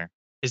Really? out there.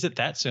 Is it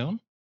that soon?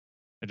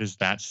 It is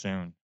that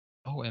soon.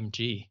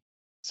 OMG.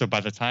 So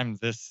by the time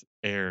this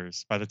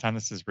airs, by the time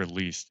this is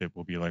released, it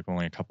will be like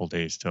only a couple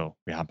days till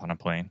we hop on a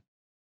plane.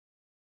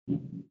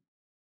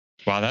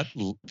 Wow, that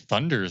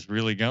thunder is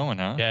really going,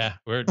 huh? Yeah,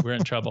 we're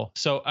in trouble.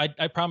 So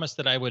I promised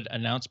that I would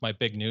announce my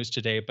big news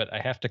today, but I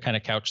have to kind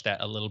of couch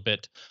that a little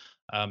bit.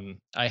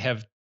 I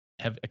have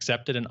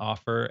accepted an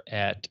offer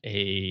at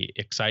a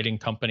exciting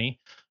company,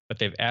 but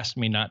they've asked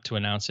me not to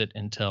announce it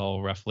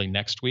until roughly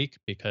next week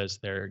because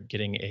they're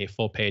getting a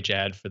full page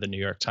ad for the New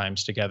York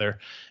Times together,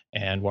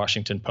 and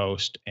Washington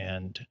Post,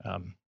 and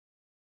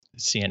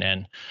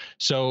CNN.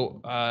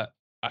 So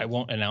I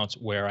won't announce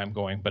where I'm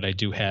going, but I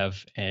do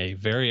have a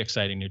very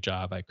exciting new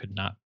job. I could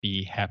not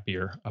be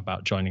happier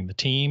about joining the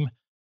team,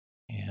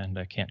 and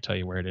I can't tell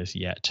you where it is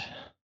yet.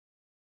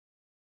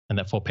 And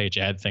that full page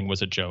ad thing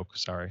was a joke.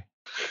 Sorry.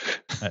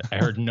 I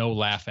heard no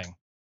laughing.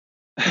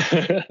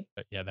 But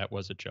yeah, that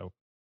was a joke.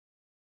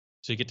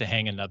 So you get to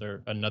hang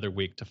another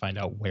week to find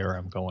out where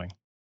I'm going.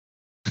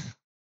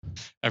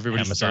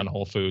 Everybody Amazon,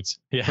 Whole Foods.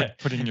 Yeah.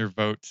 putting your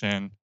votes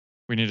in.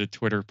 We need a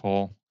Twitter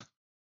poll.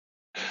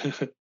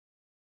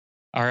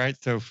 All right,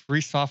 so Free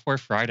Software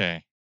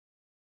Friday.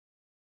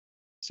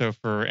 So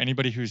for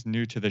anybody who's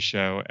new to the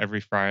show,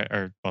 every Friday,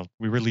 or well,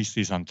 we release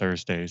these on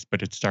Thursdays,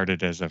 but it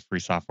started as a Free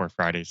Software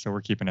Friday, so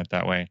we're keeping it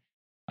that way.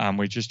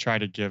 We just try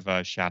to give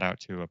a shout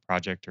out to a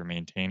project or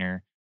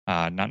maintainer,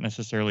 not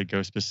necessarily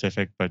Go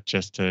specific, but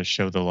just to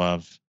show the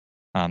love.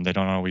 They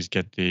don't always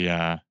get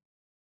the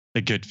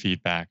good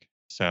feedback,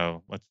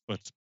 so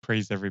let's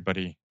praise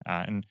everybody.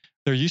 And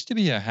there used to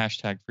be a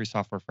hashtag Free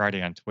Software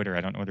Friday on Twitter.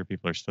 I don't know whether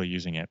people are still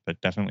using it,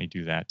 but definitely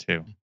do that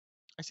too.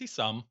 I see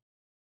some,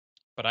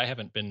 but I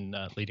haven't been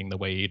leading the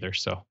way either.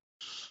 So,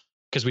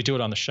 because we do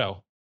it on the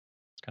show,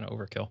 it's kind of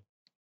overkill.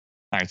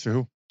 All right,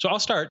 so I'll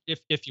start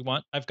if you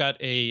want. I've got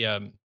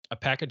a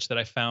package that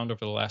I found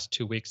over the last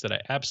 2 weeks that I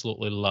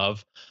absolutely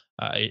love.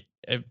 I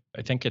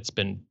think it's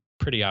been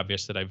pretty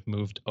obvious that I've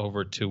moved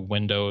over to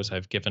Windows.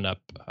 I've given up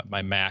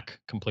my Mac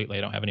completely.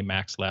 I don't have any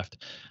Macs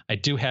left. I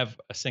do have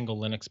a single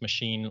Linux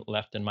machine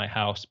left in my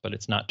house, but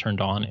it's not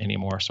turned on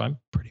anymore. So I'm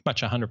pretty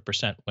much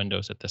 100%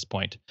 Windows at this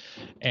point.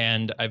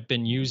 And I've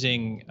been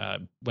using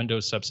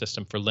Windows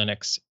Subsystem for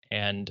Linux,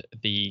 and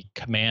the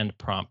command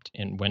prompt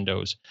in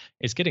Windows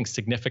is getting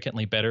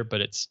significantly better,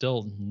 but it's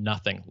still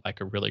nothing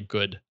like a really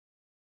good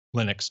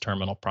Linux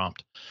terminal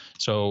prompt.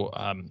 So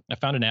I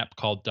found an app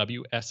called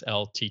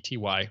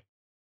WSLTTY,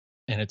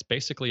 and it's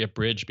basically a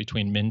bridge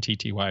between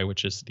MinTTY,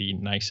 which is the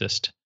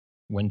nicest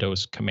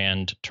Windows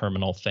command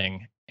terminal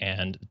thing,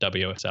 and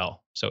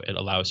WSL. So it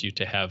allows you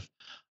to have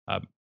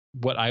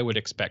what I would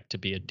expect to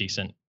be a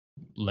decent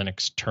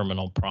Linux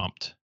terminal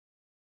prompt,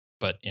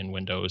 but in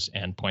Windows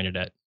and pointed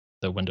at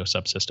the Windows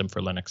subsystem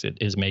for Linux.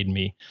 It has made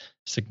me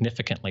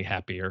significantly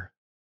happier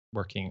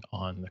working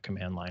on the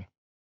command line.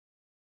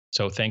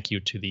 So thank you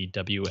to the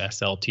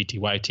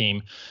WSLTTY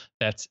team.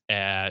 That's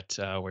at,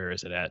 where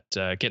is it at?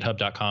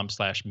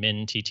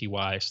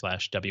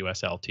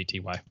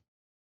 github.com/mintty/WSLTTY.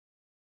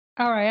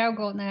 All right, I'll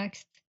go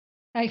next.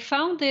 I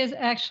found this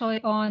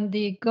actually on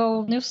the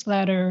Go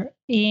newsletter,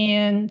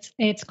 and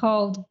it's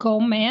called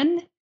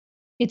GoMan.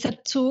 It's a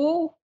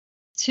tool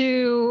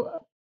to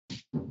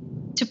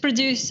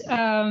produce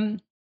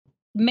man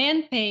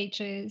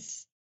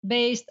pages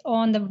based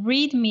on the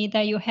README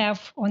that you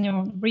have on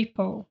your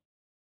repo.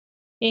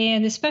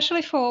 And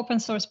especially for open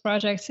source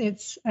projects, I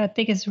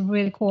think it's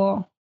really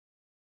cool.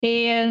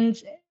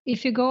 And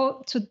if you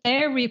go to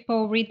their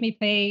repo README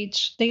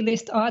page, they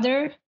list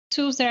other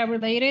tools that are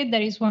related.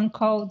 There is one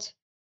called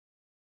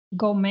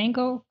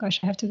GoMango. Gosh,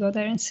 I have to go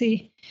there and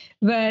see.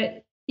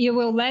 But it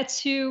will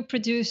let you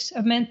produce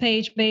a man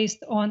page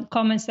based on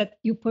comments that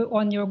you put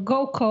on your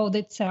Go code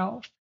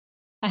itself.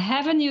 I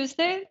haven't used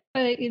it,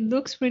 but it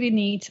looks really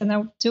neat, and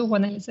I do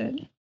want to use it.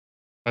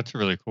 that's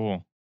really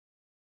cool.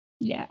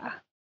 Yeah.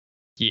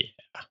 Yeah.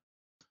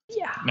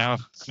 Yeah. Now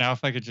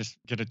if I could just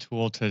get a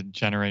tool to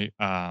generate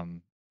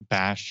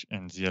bash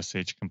and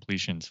ZSH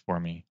completions for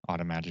me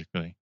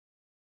automatically.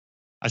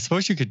 I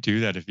suppose you could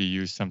do that if you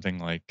use something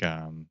like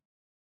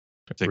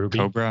Ruby?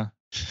 Cobra.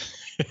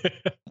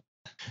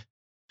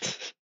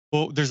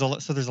 Well, there's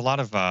a lot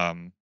of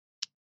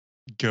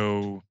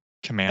Go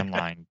command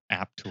line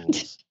app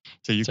tools.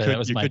 So you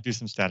could do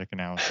some static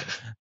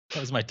analysis. That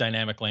was my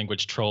dynamic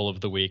language troll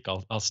of the week.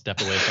 I'll step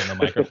away from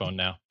the microphone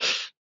now.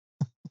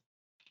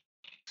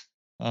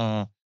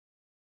 How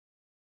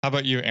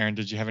about you, Aaron?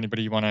 Did you have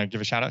anybody you want to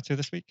give a shout out to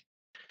this week?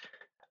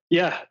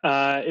 Yeah,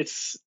 I'm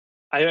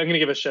going to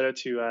give a shout out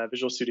to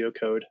Visual Studio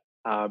Code,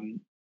 and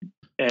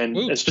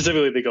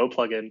specifically the Go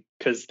plugin,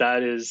 because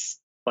that is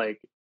like,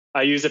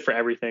 I use it for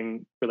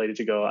everything related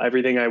to Go.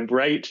 Everything I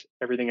write,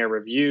 everything I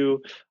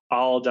review,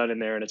 all done in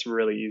there, and it's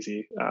really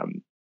easy.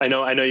 I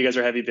know you guys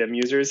are heavy Vim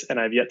users, and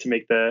I've yet to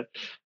make the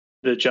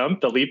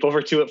leap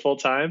over to it full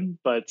time.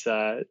 But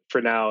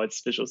for now,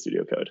 it's Visual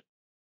Studio Code.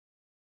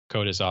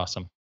 Code is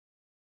awesome.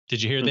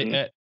 Did you hear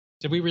that?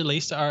 Did we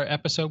release our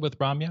episode with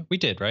Ramya? We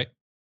did, right?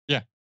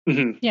 Yeah.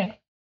 Mhm. Yeah.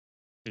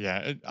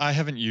 Yeah, I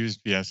haven't used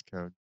VS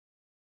Code,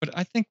 but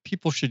I think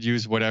people should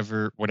use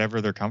whatever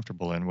they're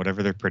comfortable in,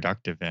 whatever they're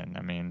productive in.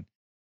 I mean,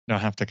 you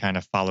don't have to kind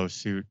of follow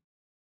suit.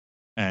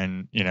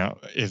 And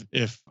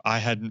if I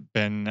hadn't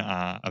been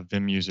a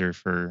Vim user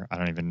for, I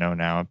don't even know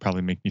now, it'd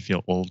probably make me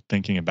feel old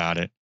thinking about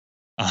it.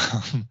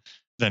 Um,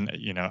 then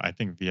I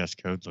think VS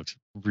Code looks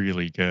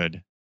really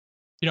good.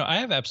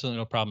 I have absolutely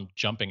no problem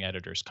jumping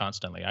editors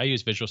constantly. I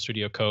use Visual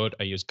Studio Code,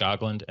 I use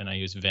Gogland, and I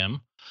use Vim.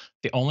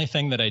 The only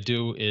thing that I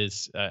do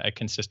is I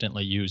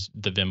consistently use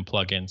the Vim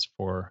plugins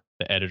for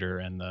the editor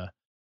and the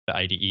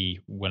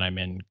IDE when I'm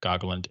in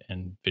Gogland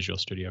and Visual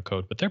Studio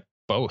Code. But they're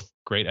both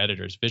great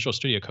editors. Visual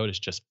Studio Code is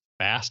just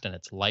fast and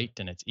it's light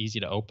and it's easy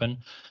to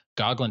open.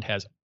 Gogland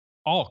has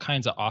all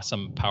kinds of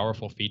awesome,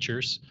 powerful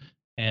features,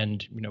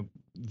 and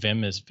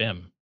Vim is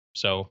Vim.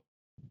 So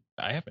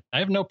I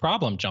have no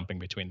problem jumping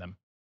between them.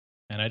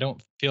 And I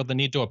don't feel the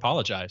need to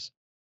apologize.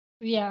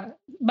 Yeah.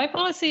 My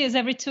policy is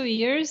every 2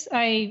 years,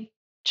 I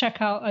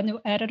check out a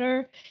new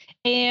editor.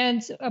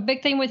 And a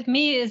big thing with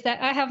me is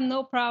that I have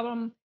no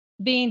problem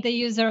being the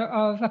user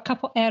of a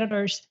couple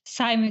editors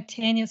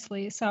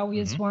simultaneously. So I'll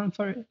use one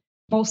for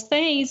most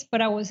things,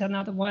 but I will use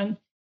another one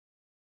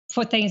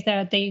for things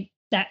that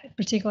that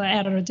particular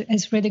editor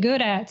is really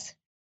good at.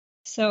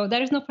 So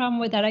there is no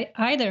problem with that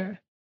either.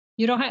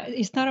 You don't have,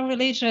 it's not a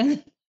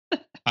religion.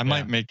 I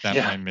might make that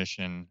my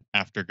mission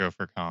after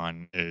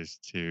GopherCon is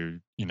to,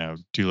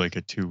 do like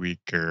a 2-week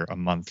or a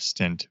month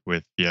stint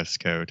with VS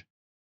Code.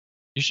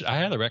 You should. I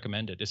highly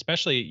recommend it,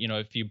 especially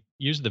if you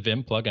use the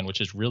Vim plugin, which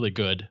is really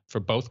good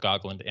for both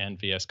Gogland and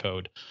VS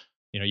Code.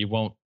 You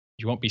won't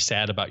be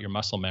sad about your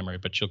muscle memory,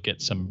 but you'll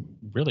get some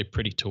really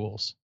pretty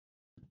tools.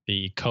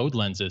 The code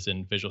lenses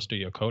in Visual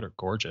Studio Code are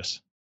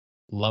gorgeous.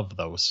 Love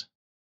those.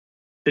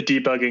 The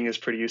debugging is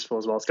pretty useful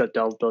as well. It's got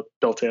delve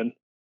built in.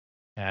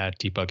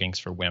 Debugging's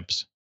for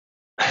wimps.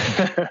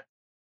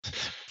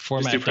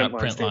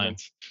 Format.println.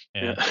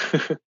 Yeah.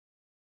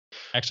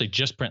 Actually,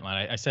 just println.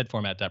 I said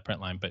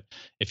format.println, but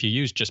if you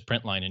use just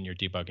println in your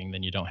debugging,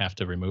 then you don't have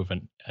to remove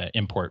an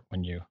import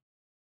when you're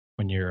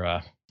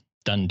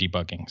done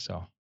debugging.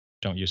 So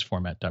don't use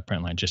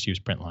format.println. Just use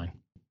println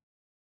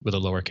with a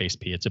lowercase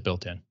p. It's a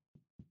built-in.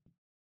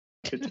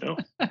 Good to know.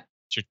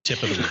 It's your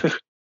tip of the week.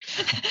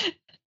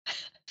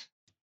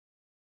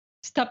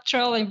 Stop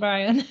trolling,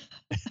 Brian.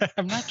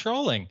 I'm not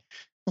trolling.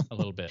 A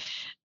little bit.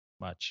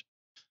 Much.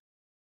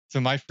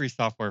 So my free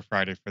software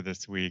Friday for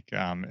this week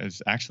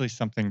is actually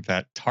something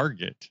that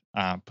Target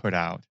put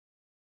out,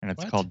 and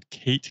it's called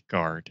Kate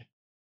Guard.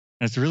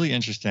 And it's really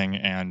interesting.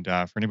 And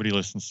for anybody who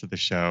listens to the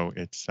show,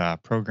 it's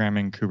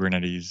programming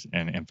Kubernetes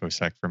and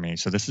Infosec for me.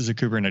 So this is a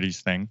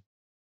Kubernetes thing.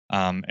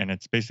 And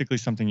it's basically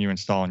something you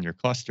install in your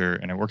cluster,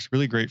 and it works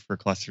really great for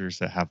clusters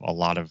that have a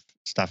lot of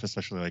stuff,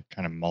 especially like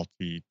kind of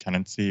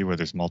multi-tenancy where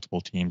there's multiple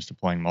teams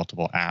deploying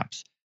multiple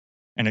apps.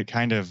 And it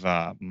kind of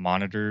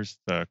monitors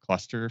the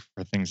cluster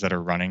for things that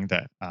are running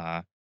that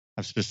have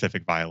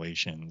specific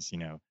violations,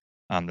 the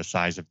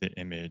size of the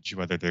image,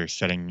 whether they're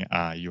setting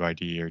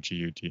UID or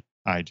GUID,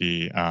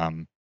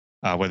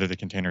 whether the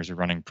containers are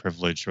running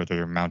privileged, whether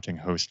they're mounting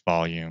host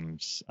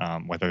volumes,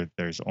 whether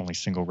there's only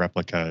single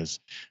replicas,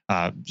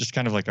 just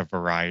kind of like a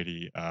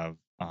variety of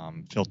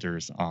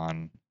filters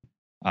on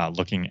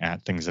looking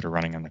at things that are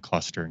running in the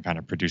cluster and kind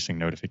of producing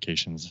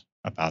notifications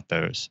about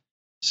those.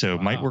 So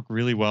it might work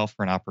really well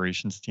for an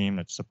operations team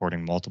that's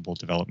supporting multiple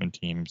development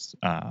teams,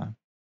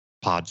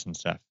 pods and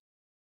stuff.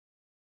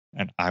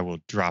 And I will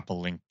drop a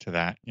link to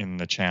that in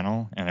the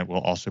channel, and it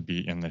will also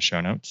be in the show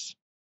notes.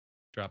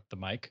 Drop the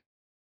mic.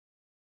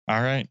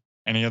 All right.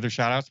 Any other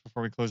shout outs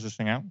before we close this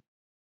thing out?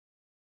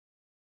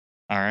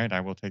 All right. I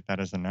will take that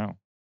as a no.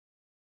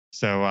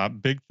 So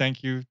big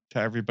thank you to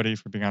everybody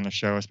for being on the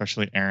show,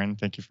 especially Aaron.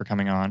 Thank you for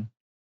coming on.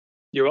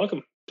 You're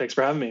welcome. Thanks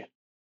for having me.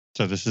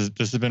 So this has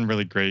been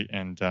really great.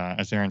 And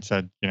as Aaron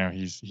said,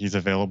 he's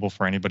available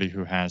for anybody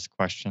who has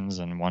questions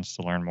and wants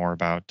to learn more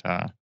about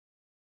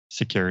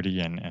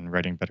security and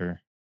writing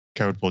better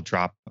code. We'll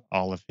drop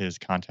all of his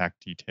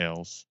contact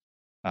details,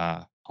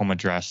 home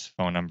address,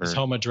 phone number, his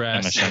home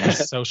address,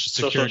 social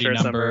security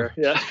number.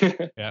 Yeah.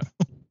 Yeah.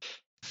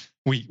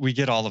 We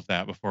get all of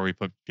that before we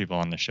put people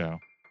on the show.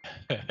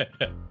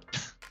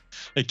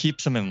 It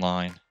keeps them in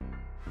line.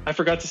 I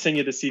forgot to send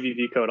you the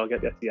CVV code. I'll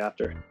get that to you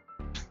after.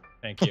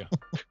 Thank you.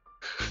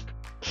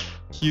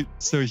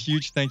 So a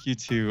huge thank you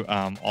to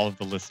all of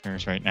the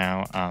listeners right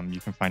now. You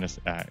can find us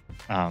at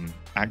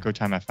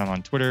GoTimeFM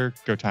on Twitter,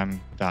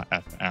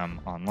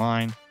 GoTime.fm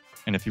online.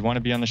 And if you want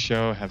to be on the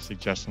show, have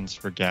suggestions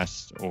for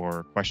guests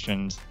or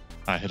questions,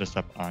 hit us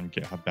up on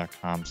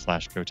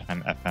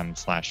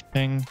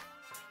github.com/GoTimeFM/ping.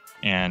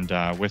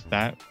 And with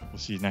that, we'll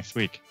see you next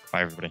week.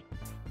 Bye, everybody.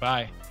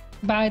 Bye.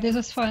 Bye. This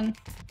was fun.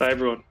 Bye,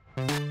 everyone.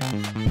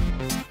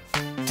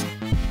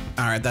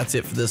 All right, that's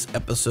it for this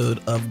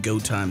episode of Go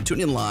Time. Tune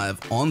in live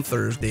on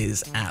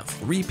Thursdays at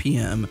 3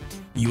 p.m.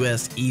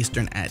 U.S.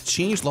 Eastern at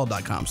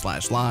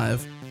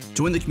changelog.com/live.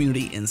 Join the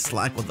community in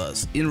Slack with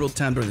us in real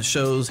time during the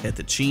shows. Head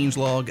to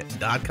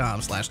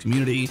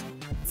changelog.com/community.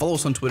 Follow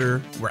us on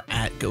Twitter. We're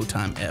at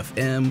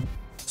GoTimeFM.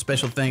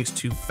 Special thanks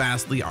to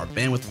Fastly, our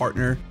bandwidth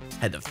partner.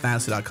 Head to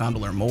fastly.com to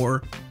learn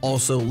more.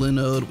 Also,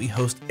 Linode, we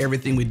host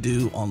everything we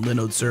do on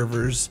Linode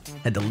servers.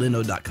 Head to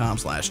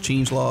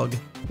linode.com/changelog.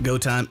 Go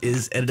Time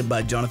is edited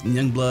by Jonathan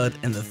Youngblood,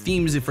 and the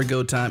theme music for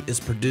Go Time is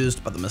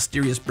produced by the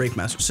mysterious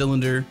Breakmaster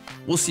Cylinder.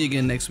 We'll see you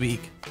again next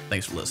week.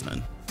 Thanks for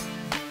listening.